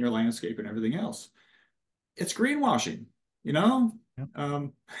you and your landscape and everything else. It's greenwashing, you know?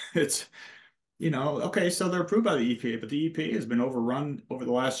 Yep. It's, okay, so they're approved by the EPA, but the EPA has been overrun over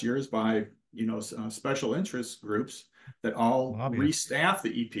the last years by, special interest groups that all Lobbyists. restaff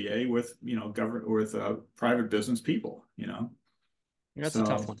the EPA with, government, with private business people, That's a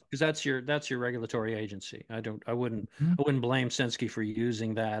tough one because that's your regulatory agency. I wouldn't blame Senske for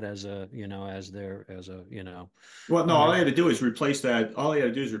using that as a Well, no, all he had to do is replace that. All he had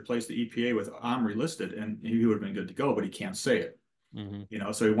to do is replace the EPA with OMRI listed, and he would have been good to go. But he can't say it.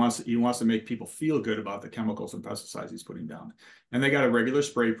 So he wants to make people feel good about the chemicals and pesticides he's putting down. And they got a regular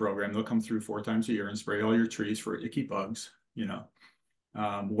spray program. They'll come through 4 times a year and spray all your trees for icky bugs.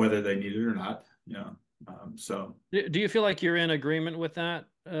 Whether they need it or not. So do you feel like you're in agreement with that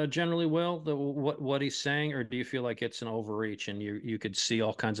generally, Will, what he's saying, or do you feel like it's an overreach and you could see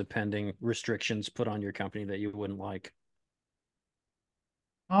all kinds of pending restrictions put on your company that you wouldn't like?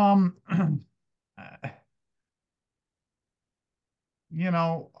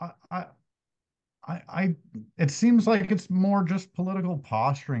 It seems like it's more just political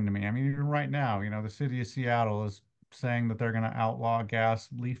posturing to me. I mean, even right now, the city of Seattle is saying that they're going to outlaw gas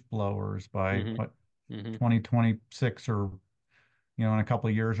leaf blowers by 2026 or, in a couple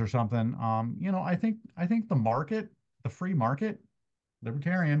of years or something. I think the market, the free market,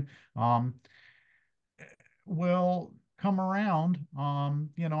 libertarian, will come around. I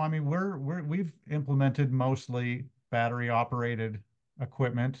mean, we've implemented mostly battery operated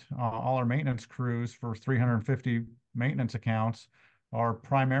equipment. All our maintenance crews for 350 maintenance accounts are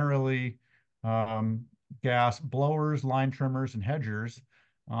primarily gas blowers, line trimmers, and hedgers.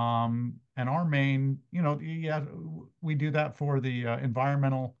 And our main, we do that for the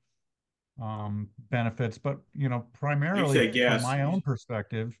environmental benefits, but primarily from my own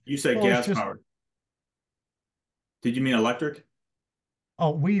perspective. You said gas powered. Did you mean electric?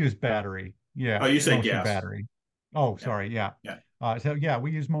 Oh, we use battery. Yeah. Oh, you said gas. Battery. Oh, sorry. Yeah. So yeah,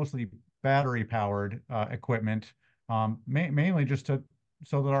 we use mostly battery powered equipment, mainly just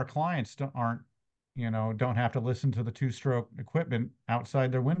so that our clients don't have to listen to the 2-stroke equipment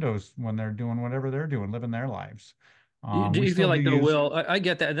outside their windows when they're doing whatever they're doing, living their lives. Do you feel like though, Will, I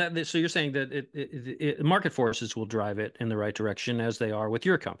get that. So you're saying that market forces will drive it in the right direction as they are with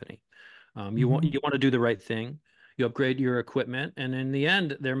your company. You want to do the right thing. You upgrade your equipment, and in the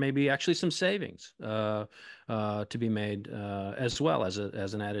end, there may be actually some savings to be made as well as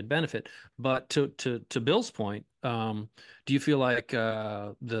an added benefit. But to Bill's point, do you feel like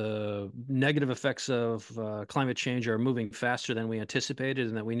the negative effects of climate change are moving faster than we anticipated,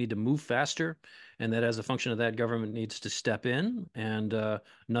 and that we need to move faster, and that as a function of that, government needs to step in and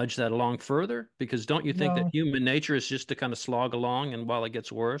nudge that along further? Because don't you think that human nature is just to kind of slog along, and while it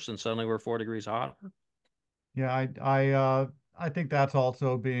gets worse, and suddenly we're 4 degrees hotter? Yeah, I think that's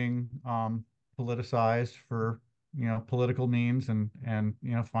also being politicized for political means and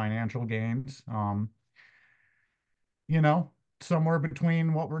financial gains. Somewhere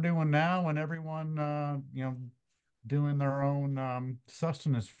between what we're doing now and everyone doing their own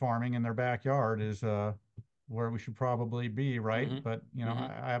sustenance farming in their backyard is where we should probably be, right? But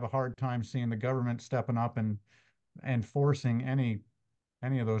I have a hard time seeing the government stepping up and enforcing any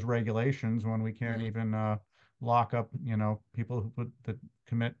of those regulations when we can't even lock up, people that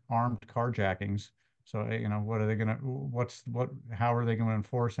commit armed carjackings. So, what are they going to, how are they going to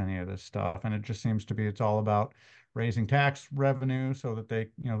enforce any of this stuff? And it just seems to be, it's all about raising tax revenue so that they,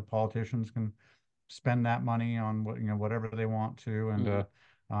 the politicians can spend that money on whatever they want to. And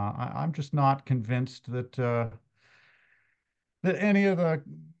I'm just not convinced that, that any of the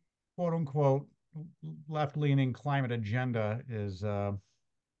quote unquote left-leaning climate agenda is,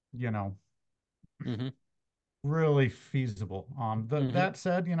 really feasible. That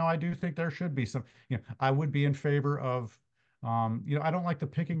said, I do think there should be some, I would be in favor of, I don't like the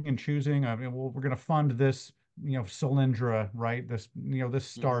picking and choosing. I mean, well, we're going to fund this, Solyndra, right? This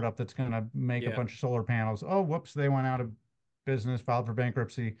startup that's going to make a bunch of solar panels. Oh, whoops, they went out of business, filed for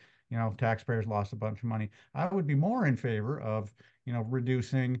bankruptcy. Taxpayers lost a bunch of money. I would be more in favor of,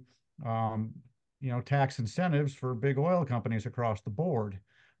 reducing, tax incentives for big oil companies across the board.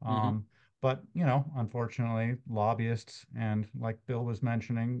 But, unfortunately, lobbyists and, like Bill was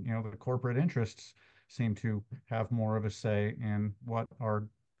mentioning, the corporate interests seem to have more of a say in what our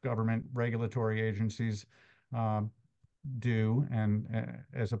government regulatory agencies uh, do, and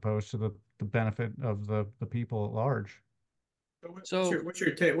as opposed to the benefit of the people at large. So So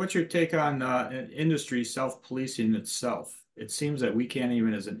what's your take on industry self-policing itself? It seems that we can't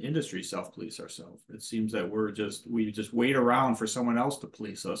even as an industry self-police ourselves. It seems that we just wait around for someone else to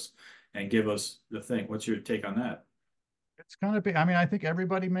police us and give us the thing. What's your take on that? It's kind of, I mean, I think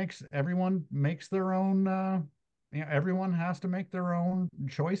everyone makes their own, everyone has to make their own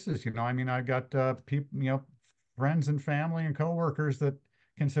choices. I mean, I've got people, friends and family and coworkers that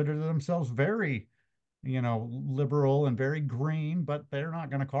consider themselves very, liberal and very green, but they're not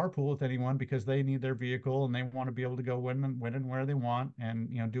going to carpool with anyone because they need their vehicle and they want to be able to go when and where they want,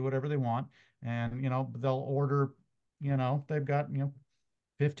 and, do whatever they want. And, they'll order, they've got,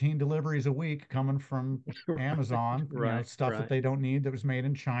 15 deliveries a week coming from Amazon, right, stuff that right. they don't need that was made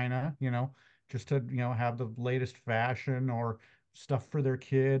in China, just to, have the latest fashion or stuff for their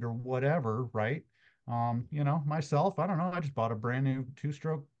kid or whatever, right? Myself, I don't know, I just bought a brand new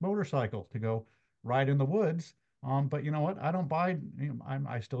two-stroke motorcycle to go ride in the woods. But you know what? I don't buy,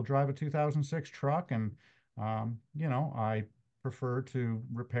 I still drive a 2006 truck, and I prefer to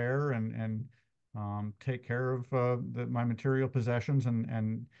repair and take care of my material possessions,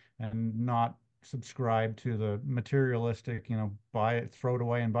 and not subscribe to the materialistic, buy it, throw it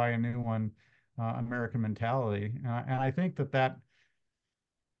away, and buy a new one, American mentality. And I think that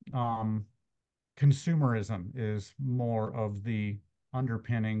um, consumerism is more of the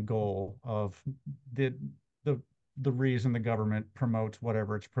underpinning goal of the the the reason the government promotes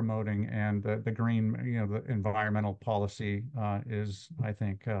whatever it's promoting, and the green, the environmental policy is, I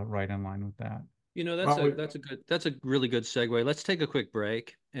think, right in line with that. That's Well, that's a really good segue. Let's take a quick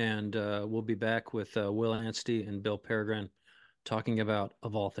break, and we'll be back with Will Anstey and Bill Peregrine talking about,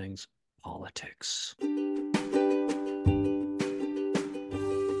 of all things, politics.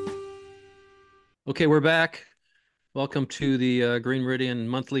 Okay, we're back. Welcome to the Green Meridian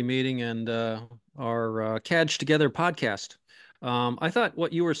monthly meeting and our Cadge Together podcast. I thought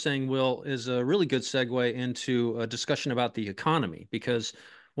what you were saying, Will, is a really good segue into a discussion about the economy, because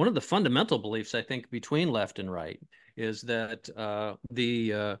one of the fundamental beliefs, I think, between left and right is that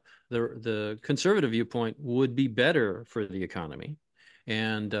the conservative viewpoint would be better for the economy,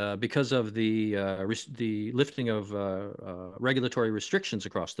 and because of the lifting of regulatory restrictions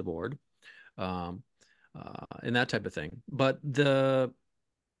across the board. Um, and that type of thing. But the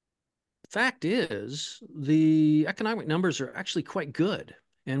fact is, the economic numbers are actually quite good,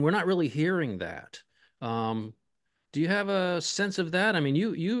 and we're not really hearing that. Um, do you have a sense of that? I mean,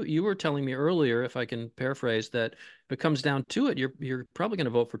 you were telling me earlier, if I can paraphrase, that if it comes down to it, you're probably going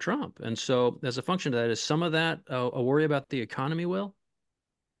to vote for Trump. And so, as a function of that, is some of that a worry about the economy, Will?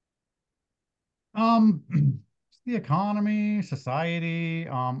 Um, the economy, society,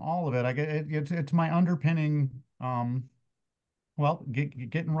 all of it. I get it, it's my underpinning. Well,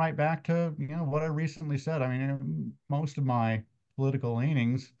 getting right back to, what I recently said. I mean, most of my political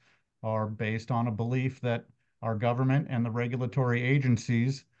leanings are based on a belief that our government and the regulatory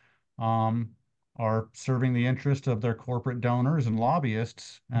agencies um, are serving the interest of their corporate donors and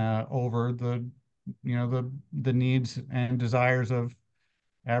lobbyists over the needs and desires of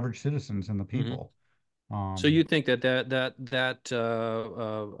average citizens and the Hmm. people. So Um, you think that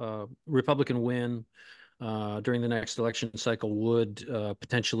Republican win during the next election cycle would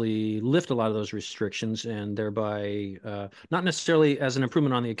potentially lift a lot of those restrictions, and thereby not necessarily as an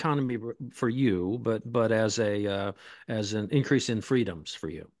improvement on the economy for you, but as an increase in freedoms for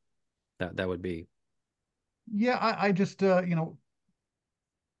you. That would be. yeah, I just,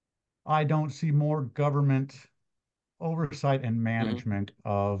 I don't see more government oversight and Hmm. management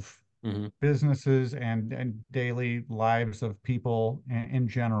of Hmm. businesses and daily lives of people in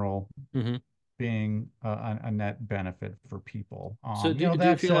general Hmm. being a net benefit for people. So do you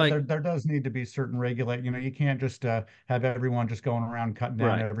That feel said, like there does need to be certain regulate. You can't just have everyone just going around cutting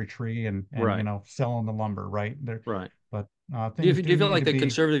down right, every tree and right, selling the lumber, right? There, right? but Do things do do you feel need like to the be.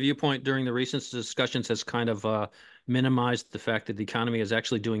 conservative viewpoint during the recent discussions has kind of minimized the fact that the economy is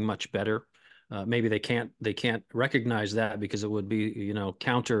actually doing much better? Maybe they can't recognize that because it would be,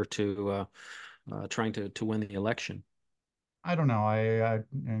 counter to trying to win the election. I don't know.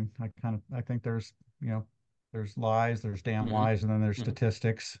 And I think there's, there's lies, there's damn Hmm. lies, and then there's Hmm.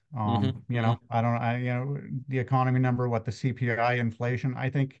 statistics. Hmm. Hmm. I don't, the economy number, what the CPI inflation. I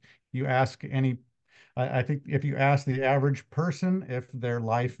think you ask any, I think if you ask the average person if their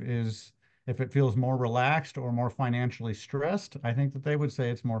life is, if it feels more relaxed or more financially stressed, I think that they would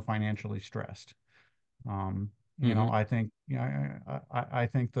say it's more financially stressed. Um, You know, I think, I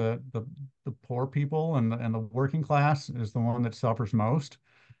think the poor people and the working class is the one that suffers most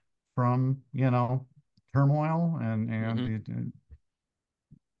from, turmoil and hmm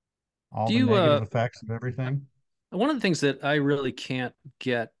all Do the you negative effects of everything. one of the things that I really can't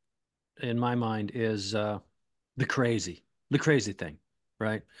get in my mind is the crazy, the crazy thing,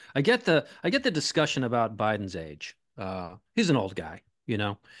 right? I get the discussion about Biden's age. He's an old guy,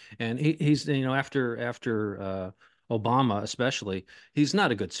 and he's after Obama especially, he's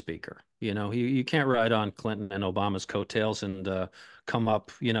not a good speaker. You can't ride on Clinton and Obama's coattails and come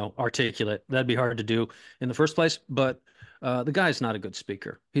up, articulate. That'd be hard to do in the first place. But the guy's not a good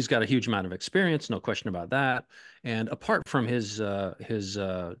speaker. He's got a huge amount of experience, no question about that. And apart from his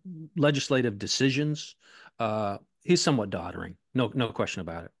legislative decisions, he's somewhat doddering. No question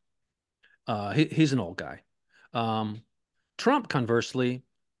about it. He's an old guy. Um, Trump, conversely,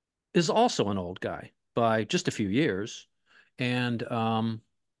 is also an old guy by just a few years. And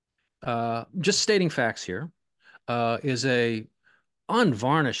just stating facts here, is a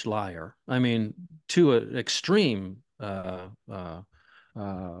unvarnished liar. I mean, to an extreme uh,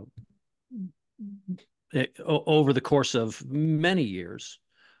 over the course of many years,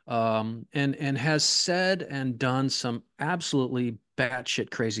 and has said and done some absolutely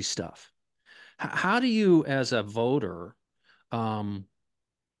batshit crazy stuff. How do you, as a voter, um,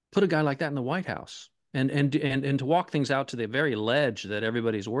 put a guy like that in the White House and to walk things out to the very ledge that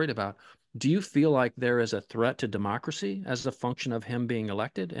everybody's worried about? Do you feel like there is a threat to democracy as a function of him being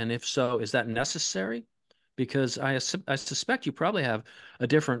elected? And if so, is that necessary? Because I suspect you probably have a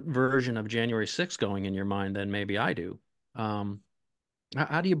different version of January 6th going in your mind than maybe I do. Um,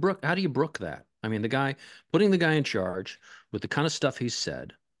 how do you brook that? I mean, putting the guy in charge with the kind of stuff he's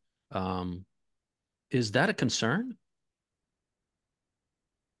said, um, is that a concern?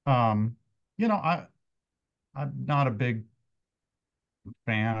 Um, you know, I'm not a big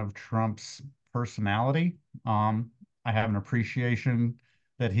fan of Trump's personality. Um, I have an appreciation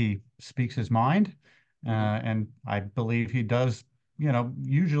that he speaks his mind, hmm and I believe he does,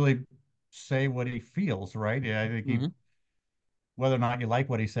 usually say what he feels, right? Yeah, I think hmm whether or not you like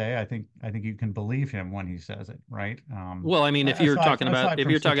what he say, I think you can believe him when he says it, right? Well, I mean, Aside if from you're talking about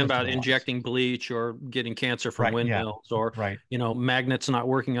statistical ones, injecting bleach or getting cancer from right? Yeah, windmills or, right, magnets not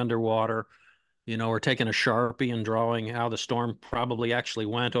working underwater, or taking a Sharpie and drawing how the storm probably actually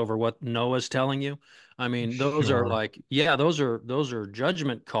went over what NOAA's telling you. I mean, those are sure, like, yeah, those are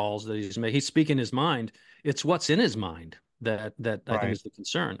judgment calls that he's made. He's speaking his mind. It's what's in his mind that I think right. is the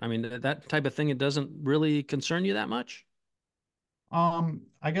concern. I mean, that type of thing, it doesn't really concern you that much.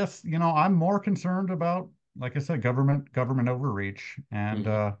 I guess, I'm more concerned about, like I said, government overreach, and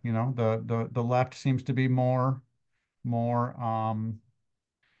hmm the left seems to be more more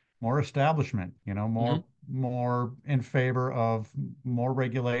establishment, hmm more in favor of more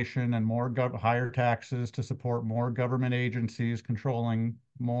regulation and higher taxes to support more government agencies controlling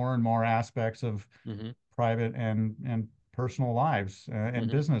more and more aspects of hmm private and personal lives and hmm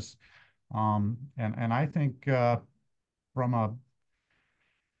business. And I think from a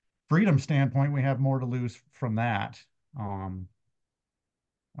freedom standpoint, we have more to lose from that. Um,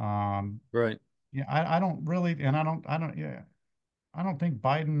 um, Right. yeah, I don't really, and yeah, I don't think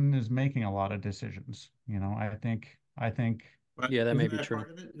Biden is making a lot of decisions. I think, But Yeah, that may isn't be that true.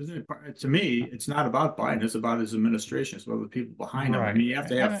 part of it? Isn't it part, to me, it's not about Biden, it's about his administration, it's about the people behind him. I right, mean, you have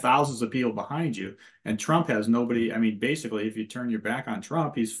to and have thousands of people behind you, and Trump has nobody. I mean, basically, if you turn your back on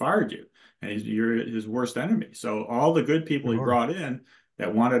Trump, he's fired you, and you're his worst enemy. So all the good people he sure, brought in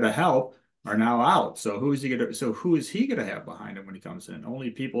that wanted to help are now out. So who is he gonna have behind him when he comes in?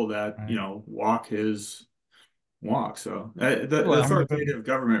 Only people that, right. walk his walk. So the I Well, mean, authoritative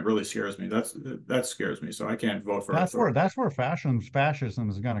government really scares me. That scares me. So I can't vote for authority. that's where fascism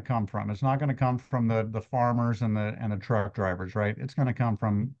is going to come from. It's not going to come from the farmers and the truck drivers, right? It's going to come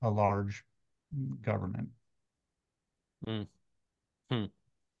from a large government. mm, hmm,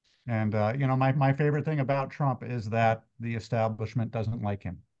 And my favorite thing about Trump is that the establishment doesn't like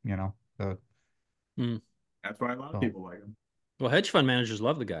him. The That's why a lot of so people like him. well, hedge fund managers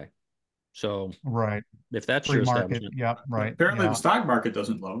love the guy. So right, if that's free your market. establishment, Yep, But right. apparently, the Yeah, stock market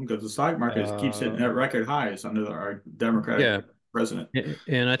doesn't love him because the stock market keeps hitting uh, at record highs under our Democratic yeah. president.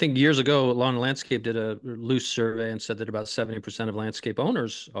 And I think years ago, Lawn Landscape did a loose survey and said that about 70% of landscape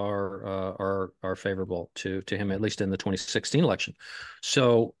owners are favorable to him, at least in the 2016 election.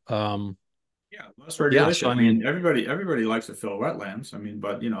 So Yeah, less yeah, so regulation. I I mean, mean, everybody likes to fill wetlands. I mean,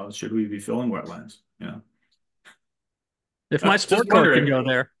 but should we be filling wetlands? if my Just sport coat can wondering. go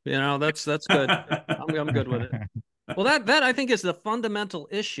there, that's good. I'm good with it. Well, that I think is the fundamental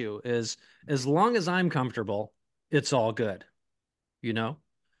issue is as long as I'm comfortable, it's all good, you know?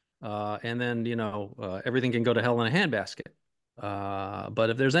 And then, everything can go to hell in a handbasket. But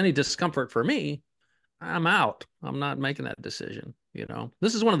if there's any discomfort for me, I'm out. I'm not making that decision.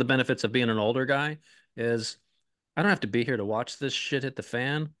 This is one of the benefits of being an older guy is I don't have to be here to watch this shit hit the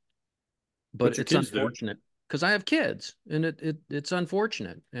fan, but it's unfortunate because I have kids and it's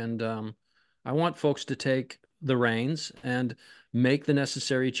unfortunate. And I want folks to take the reins and make the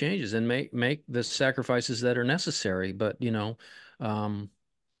necessary changes and make the sacrifices that are necessary. But,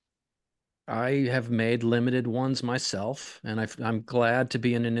 I have made limited ones myself, and I'm glad to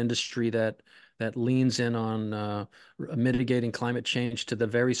be in an industry that leans in on mitigating climate change to the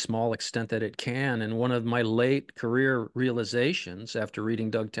very small extent that it can. And one of my late career realizations after reading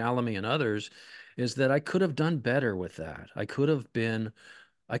Doug Tallamy and others is that I could have done better with that. I could have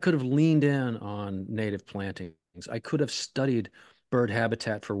leaned in on native plantings. I could have studied bird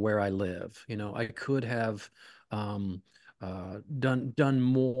habitat for where I live. I could have done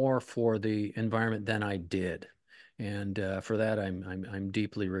more for the environment than I did, and for that I'm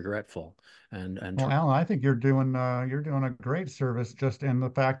deeply regretful. And well, Alan, I think you're doing a great service just in the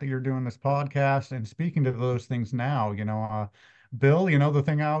fact that you're doing this podcast and speaking to those things now. Bill, the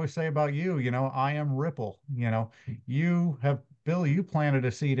thing I always say about you, I am Ripple. Bill, you planted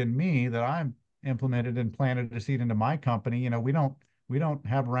a seed in me that I'm implemented and planted a seed into my company. We don't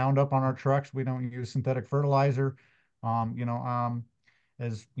have Roundup on our trucks. We don't use synthetic fertilizer.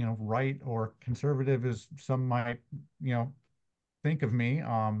 As right or conservative as some might, think of me.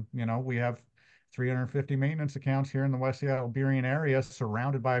 We have 350 maintenance accounts here in the West Seattle Burien area,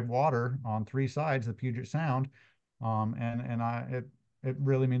 surrounded by water on 3 sides of Puget Sound. It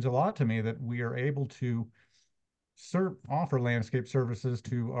really means a lot to me that we are able to offer landscape services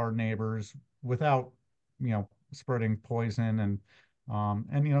to our neighbors without, spreading poison and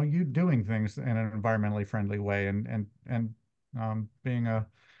you doing things in an environmentally friendly way and being a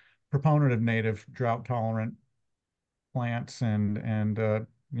proponent of native drought tolerant plants and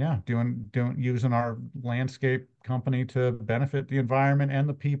using our landscape company to benefit the environment and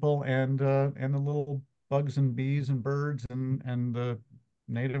the people and the little bugs and bees and birds and the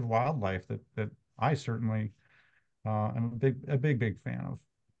native wildlife that I certainly am a big fan of.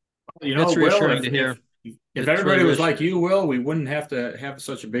 It's reassuring to hear. If everybody was like you, Will, we wouldn't have to have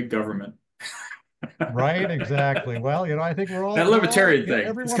such a big government. Right, exactly. Well, I think we're all that libertarian thing.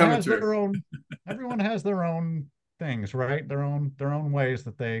 Everyone has their own things, right? Their own ways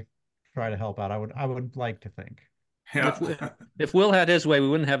that they try to help out. I would like to think. Yeah. If Will had his way, we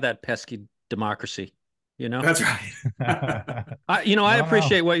wouldn't have that pesky democracy. That's right. I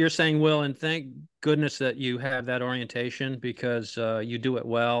appreciate what you're saying, Will, and thank goodness that you have that orientation because you do it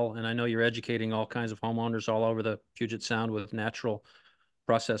well. And I know you're educating all kinds of homeowners all over the Puget Sound with natural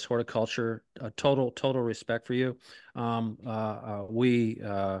process horticulture. Total respect for you. We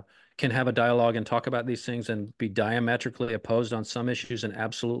can have a dialogue and talk about these things and be diametrically opposed on some issues and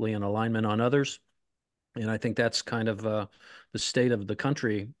absolutely in alignment on others. And I think that's kind of the state of the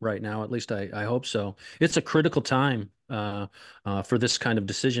country right now. At least I hope so. It's a critical time for this kind of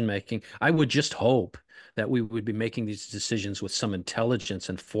decision making. I would just hope that we would be making these decisions with some intelligence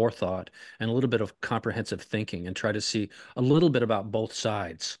and forethought and a little bit of comprehensive thinking and try to see a little bit about both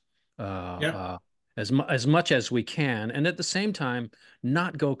sides as much as we can. And at the same time,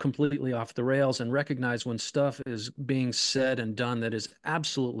 not go completely off the rails and recognize when stuff is being said and done that is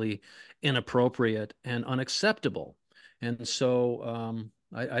absolutely inappropriate and unacceptable. And so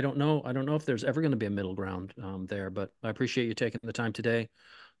I don't know if there's ever going to be a middle ground there, but I appreciate you taking the time today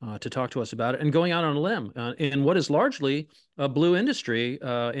to talk to us about it and going out on a limb in what is largely a blue industry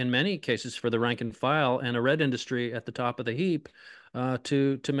in many cases for the rank and file and a red industry at the top of the heap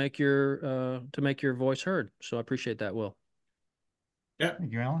to make your voice heard. So I appreciate that, Will. Yeah,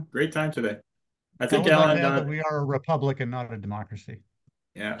 thank you, Alan. Great time today. I think Alan, that we are a republic and not a democracy.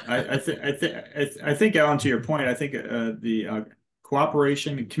 Yeah, I think Alan, to your point, I think the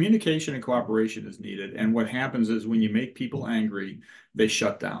cooperation, communication and cooperation is needed. And what happens is when you make people angry, they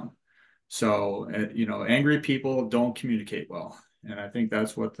shut down. So, angry people don't communicate well. And I think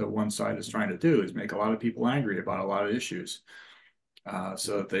that's what the one side is trying to do is make a lot of people angry about a lot of issues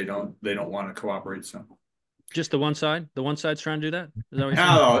so that they don't want to cooperate. So just the one side? The one side's trying to do that? Is that what you're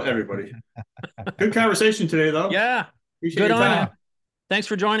saying? Everybody. Good conversation today, though. Yeah. Appreciate Good on you. Thanks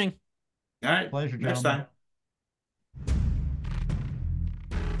for joining. All right. Pleasure, next time.